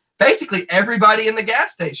kills basically everybody in the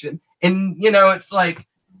gas station. And, it's like,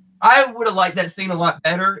 I would have liked that scene a lot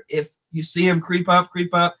better if you see him creep up,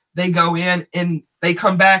 they go in and they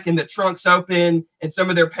come back and the trunk's open and some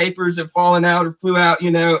of their papers have fallen out or flew out,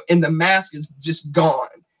 and the mask is just gone.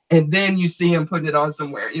 And then you see him putting it on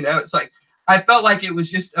somewhere, it's like, I felt like it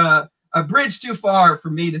was just a bridge too far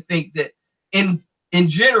for me to think that in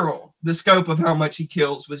general, the scope of how much he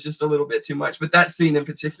kills was just a little bit too much. But that scene in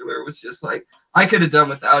particular was just like, I could have done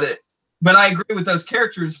without it. But I agree with those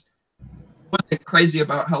characters. Wasn't crazy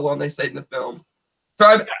about how long they stayed in the film. So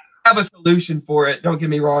I have a solution for it. Don't get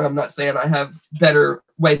me wrong. I'm not saying I have better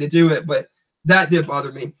way to do it, but that did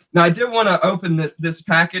bother me. Now I did want to open this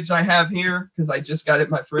package I have here because I just got it.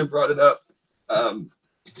 My friend brought it up.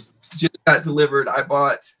 Just got delivered. I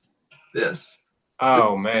bought this.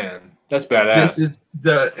 Oh man, that's badass. This is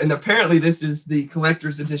and apparently this is the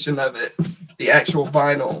collector's edition of it. The actual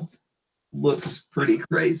vinyl looks pretty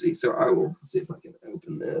crazy. So I will see if I can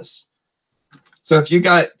open this. So if you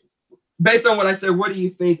got, based on what I said, what do you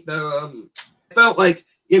think though? I felt like,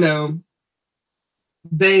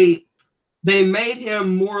 they made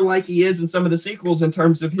him more like he is in some of the sequels in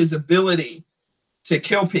terms of his ability to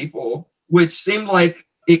kill people, which seemed like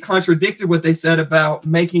it contradicted what they said about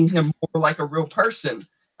making him more like a real person.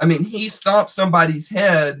 I mean, he stomped somebody's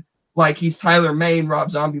head like he's Tyler Mane, Rob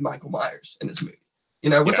Zombie, Michael Myers in this movie,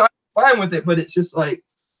 which I'm fine with it, but it's just like,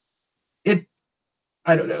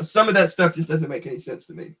 I don't know. Some of that stuff just doesn't make any sense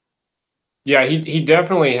to me. Yeah, he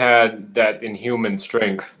definitely had that inhuman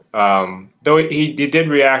strength. Though he did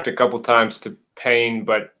react a couple times to pain,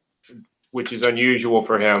 but which is unusual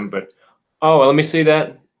for him. But let me see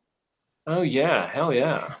that. Oh yeah, hell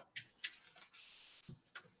yeah.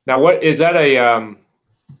 Now what is that a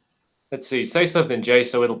let's see, say something, Jay,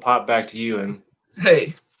 so it'll pop back to you. And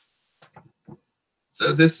hey,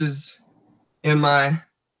 so this is in my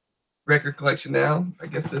record collection now. I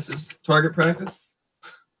guess this is Target Practice.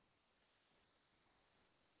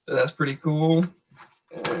 So that's pretty cool.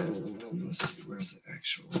 And let's see, where's the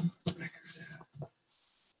actual record at?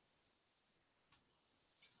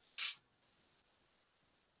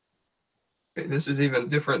 Okay, this is even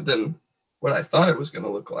different than what I thought it was going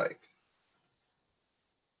to look like.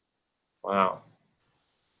 Wow.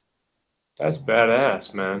 That's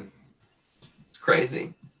badass, man. It's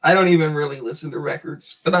crazy. I don't even really listen to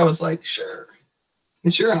records, but I was like, sure.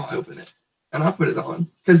 And sure, I'll open it. And I'll put it on.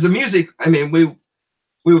 Because the music, I mean, we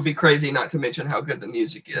would be crazy not to mention how good the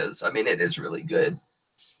music is. I mean, it is really good.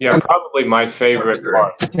 Yeah, probably my favorite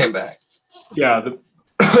part. Came back. Yeah,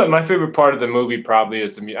 my favorite part of the movie probably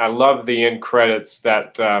is I love the end credits,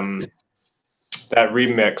 that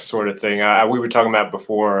remix sort of thing. We were talking about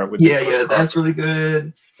before. With That's really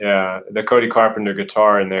good. Yeah, the Cody Carpenter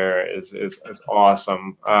guitar in there is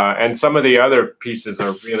awesome, and some of the other pieces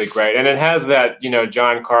are really great. And it has that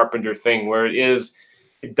John Carpenter thing where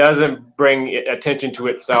it doesn't bring attention to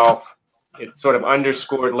itself. It sort of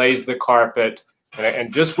lays the carpet,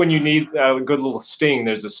 and just when you need a good little sting,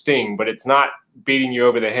 there's a sting, but it's not beating you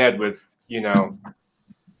over the head with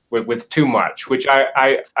with too much, which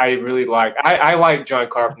I really like. I like John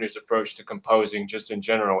Carpenter's approach to composing just in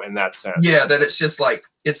general in that sense. Yeah, that it's just like,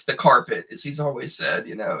 it's the carpet, as he's always said,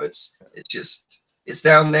 it's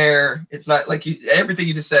down there. It's not like everything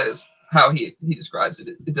you just said is how he describes it.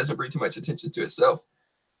 It doesn't bring too much attention to itself.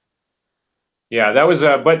 Yeah, that was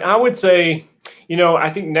but I would say, I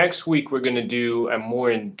think next week we're going to do a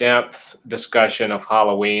more in-depth discussion of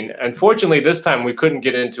Halloween. Unfortunately, this time we couldn't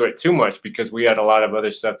get into it too much because we had a lot of other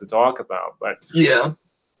stuff to talk about. But Yeah.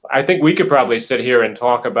 I think we could probably sit here and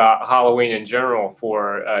talk about Halloween in general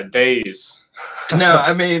for days. No,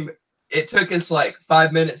 I mean, it took us like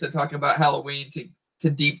 5 minutes of talking about Halloween to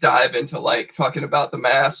deep dive into like talking about the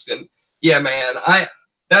mask. And yeah, man,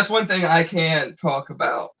 that's one thing I can talk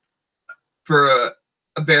about for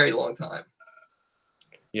a very long time.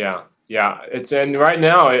 Yeah, yeah. And right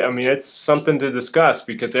now, I mean, it's something to discuss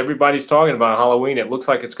because everybody's talking about Halloween. It looks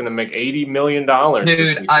like it's going to make $80 million this Dude,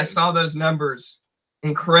 weekend. I saw those numbers.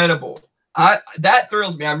 Incredible. That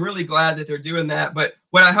thrills me. I'm really glad that they're doing that. But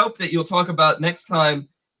what I hope that you'll talk about next time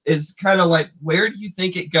is kind of like, where do you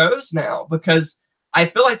think it goes now? Because I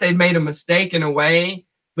feel like they made a mistake in a way,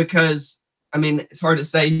 because I mean, it's hard to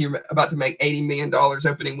say you're about to make $80 million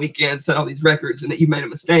opening weekend, set all these records, and that you made a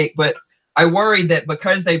mistake. But I worried that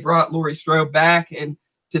because they brought Laurie Strode back and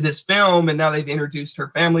to this film, and now they've introduced her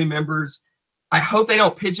family members, I hope they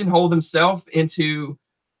don't pigeonhole themselves into,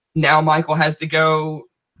 now Michael has to go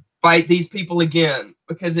fight these people again,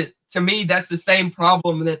 because to me, that's the same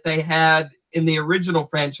problem that they had in the original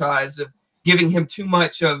franchise of giving him too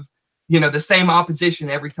much of, the same opposition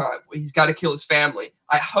every time. He's got to kill his family.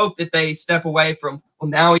 I hope that they step away from, well,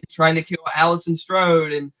 now he's trying to kill Allison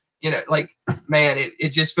Strode, and man, it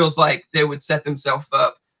just feels like they would set themselves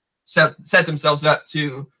up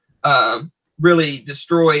to really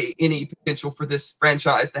destroy any potential for this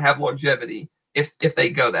franchise to have longevity if they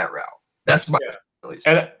go that route. That's my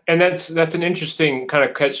and that's an interesting kind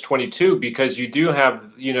of catch-22, because you do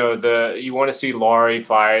have, you want to see Laurie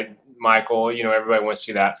fight Michael, everybody wants to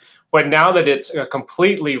see that. But now that it's a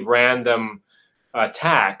completely random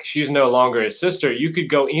attack, she's no longer his sister, you could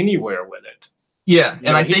go anywhere with it. Yeah,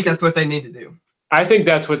 and I think that's what they need to do. I think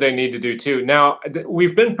that's what they need to do too. Now,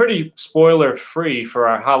 we've been pretty spoiler-free for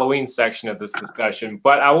our Halloween section of this discussion,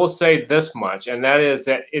 but I will say this much, and that is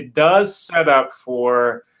that it does set up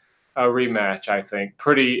for a rematch, I think,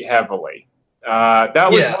 pretty heavily. That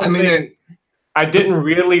was one thing I didn't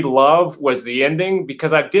really love, was the ending,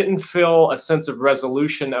 because I didn't feel a sense of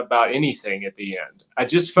resolution about anything at the end. I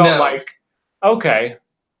just felt like, okay.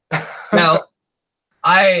 Now,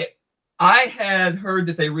 I had heard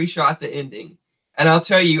that they reshot the ending, and I'll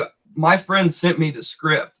tell you, my friend sent me the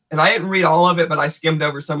script, and I didn't read all of it, but I skimmed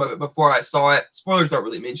over some of it before I saw it. Spoilers don't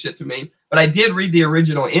really mean shit to me, but I did read the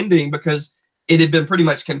original ending because it had been pretty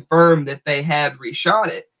much confirmed that they had reshot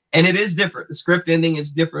it. And it is different. The script ending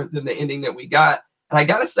is different than the ending that we got. And I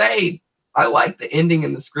got to say, I like the ending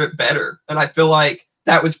in the script better. And I feel like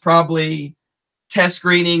that was probably test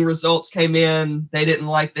screening results came in. They didn't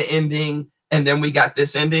like the ending. And then we got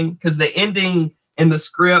this ending, because the ending in the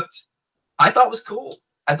script, I thought was cool.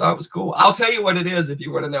 I'll tell you what it is if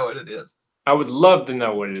you want to know what it is. I would love to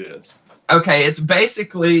know what it is. Okay, it's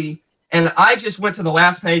basically, and I just went to the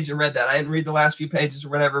last page and read that. I didn't read the last few pages or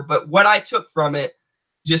whatever. But what I took from it,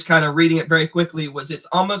 just kind of reading it very quickly, was it's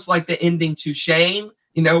almost like the ending to Shane,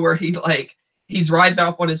 where he's riding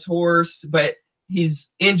off on his horse, but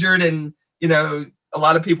he's injured, and, a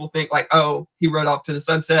lot of people think like, oh, he rode off to the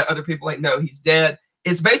sunset. Other people like, no, he's dead.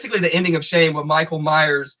 It's basically the ending of Shane with Michael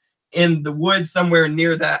Myers in the woods somewhere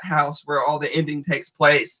near that house where all the ending takes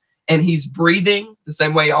place. And he's breathing the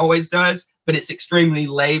same way he always does, but it's extremely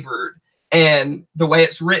labored. And the way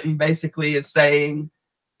it's written basically is saying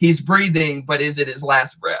he's breathing, but is it his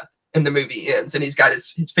last breath? And the movie ends, and he's got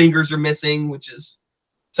his fingers are missing, which is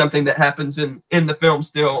something that happens in the film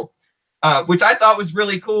still, which I thought was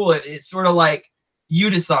really cool. It's sort of like, you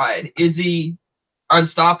decide, is he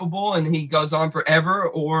unstoppable and he goes on forever,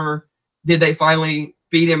 or did they finally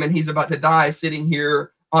beat him and he's about to die sitting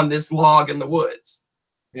here on this log in the woods?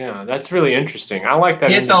 Yeah, that's really interesting. I like that.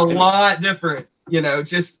 It's a lot different,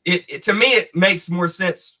 just it to me, it makes more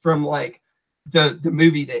sense from like the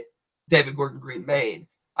movie that David Gordon Green made.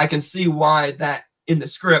 I can see why that in the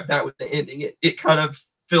script, that was the ending. It kind of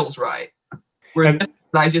feels right. Where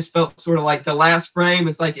I just felt sort of like the last frame,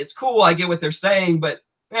 it's like, it's cool, I get what they're saying, but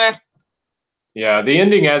Yeah, the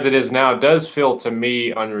ending as it is now does feel to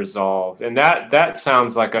me unresolved. And that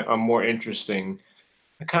sounds like a more interesting,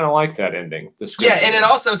 I kind of like that ending. Yeah, and it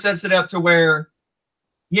also sets it up to where,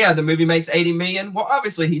 the movie makes 80 million. Well,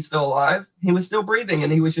 obviously he's still alive. He was still breathing,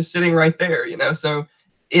 and he was just sitting right there, So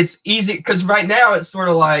it's easy, because right now it's sort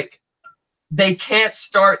of like they can't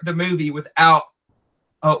start the movie without,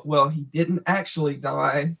 oh, well, he didn't actually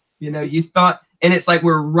die. You thought, and it's like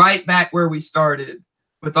we're right back where we started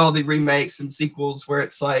with all the remakes and sequels, where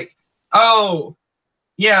it's like, oh,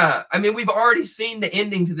 yeah, I mean, we've already seen the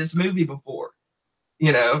ending to this movie before.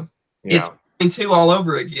 You know, Yeah. it's two all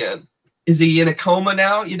over again. Is he in a coma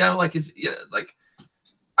now? You know, like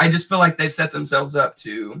I just feel like they've set themselves up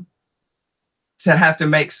to have to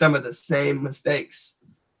make some of the same mistakes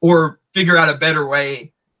or figure out a better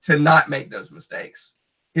way to not make those mistakes.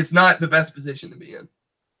 It's not the best position to be in.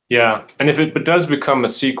 Yeah, and if it does become a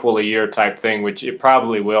sequel a year type thing, which it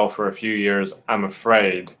probably will for a few years, I'm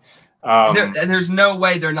afraid. And there's no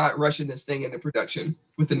way they're not rushing this thing into production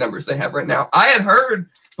with the numbers they have right now. I had heard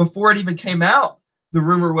before it even came out, the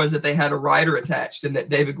rumor was that they had a writer attached and that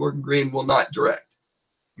David Gordon Green will not direct.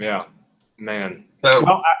 Yeah, man. So,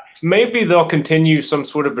 well, maybe they'll continue some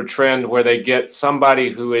sort of a trend where they get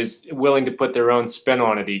somebody who is willing to put their own spin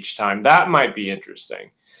on it each time. That might be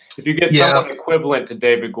interesting. If you get someone equivalent to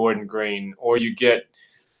David Gordon Green, or you get,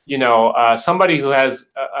 somebody who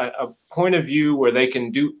has a point of view where they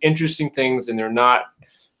can do interesting things and they're not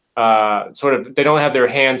they don't have their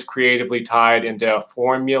hands creatively tied into a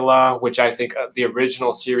formula, which I think the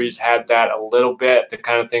original series had that a little bit, the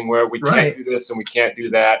kind of thing where we can't do this and we can't do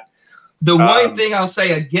that. The one thing I'll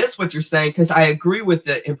say against what you're saying, because I agree with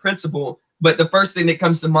it in principle, but the first thing that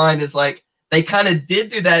comes to mind is like, they kind of did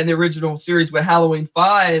do that in the original series with Halloween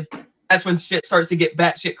 5. That's when shit starts to get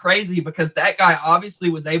batshit crazy, because that guy obviously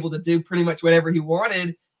was able to do pretty much whatever he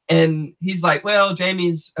wanted. And he's like, well,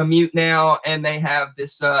 Jamie's a mute now, and they have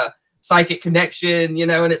this psychic connection,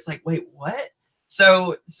 and it's like, wait, what?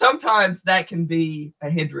 So sometimes that can be a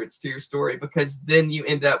hindrance to your story, because then you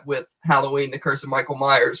end up with Halloween, The Curse of Michael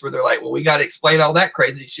Myers, where they're like, well, we got to explain all that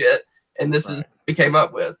crazy shit. And this is what we came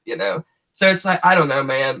up with, So it's like, I don't know,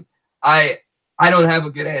 man. I don't have a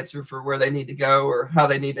good answer for where they need to go or how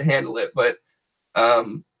they need to handle it, but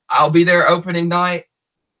I'll be there opening night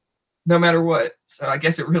no matter what. So I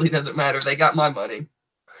guess it really doesn't matter. They got my money.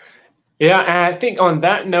 Yeah, and I think on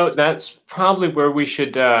that note, that's probably where we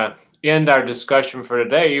should end our discussion for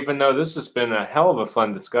today, even though this has been a hell of a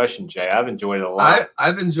fun discussion, Jay. I've enjoyed it a lot.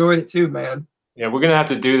 I've enjoyed it too, man. Yeah, we're going to have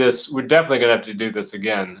to do this. We're definitely going to have to do this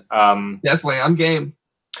again. Definitely, I'm game.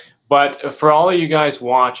 But for all of you guys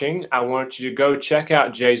watching, I want you to go check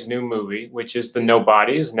out Jay's new movie, which is The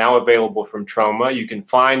Nobodies, now available from Troma. You can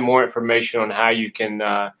find more information on how you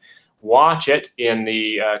can watch it in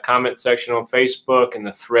the comment section on Facebook, and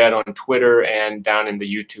the thread on Twitter, and down in the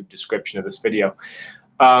YouTube description of this video.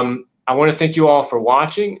 I want to thank you all for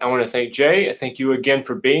watching. I want to thank Jay. I thank you again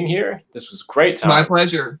for being here. This was a great time. My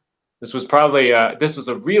pleasure. This was probably this was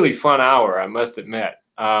a really fun hour, I must admit.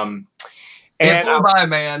 It flew by,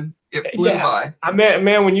 man. It flew by.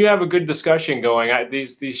 Man, when you have a good discussion going,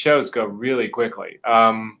 these shows go really quickly.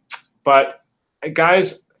 But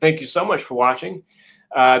guys, thank you so much for watching.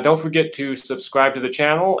 Don't forget to subscribe to the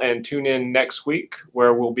channel and tune in next week,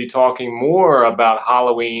 where we'll be talking more about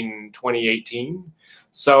Halloween 2018.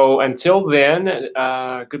 So until then,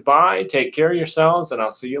 goodbye, take care of yourselves, and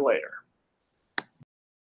I'll see you later.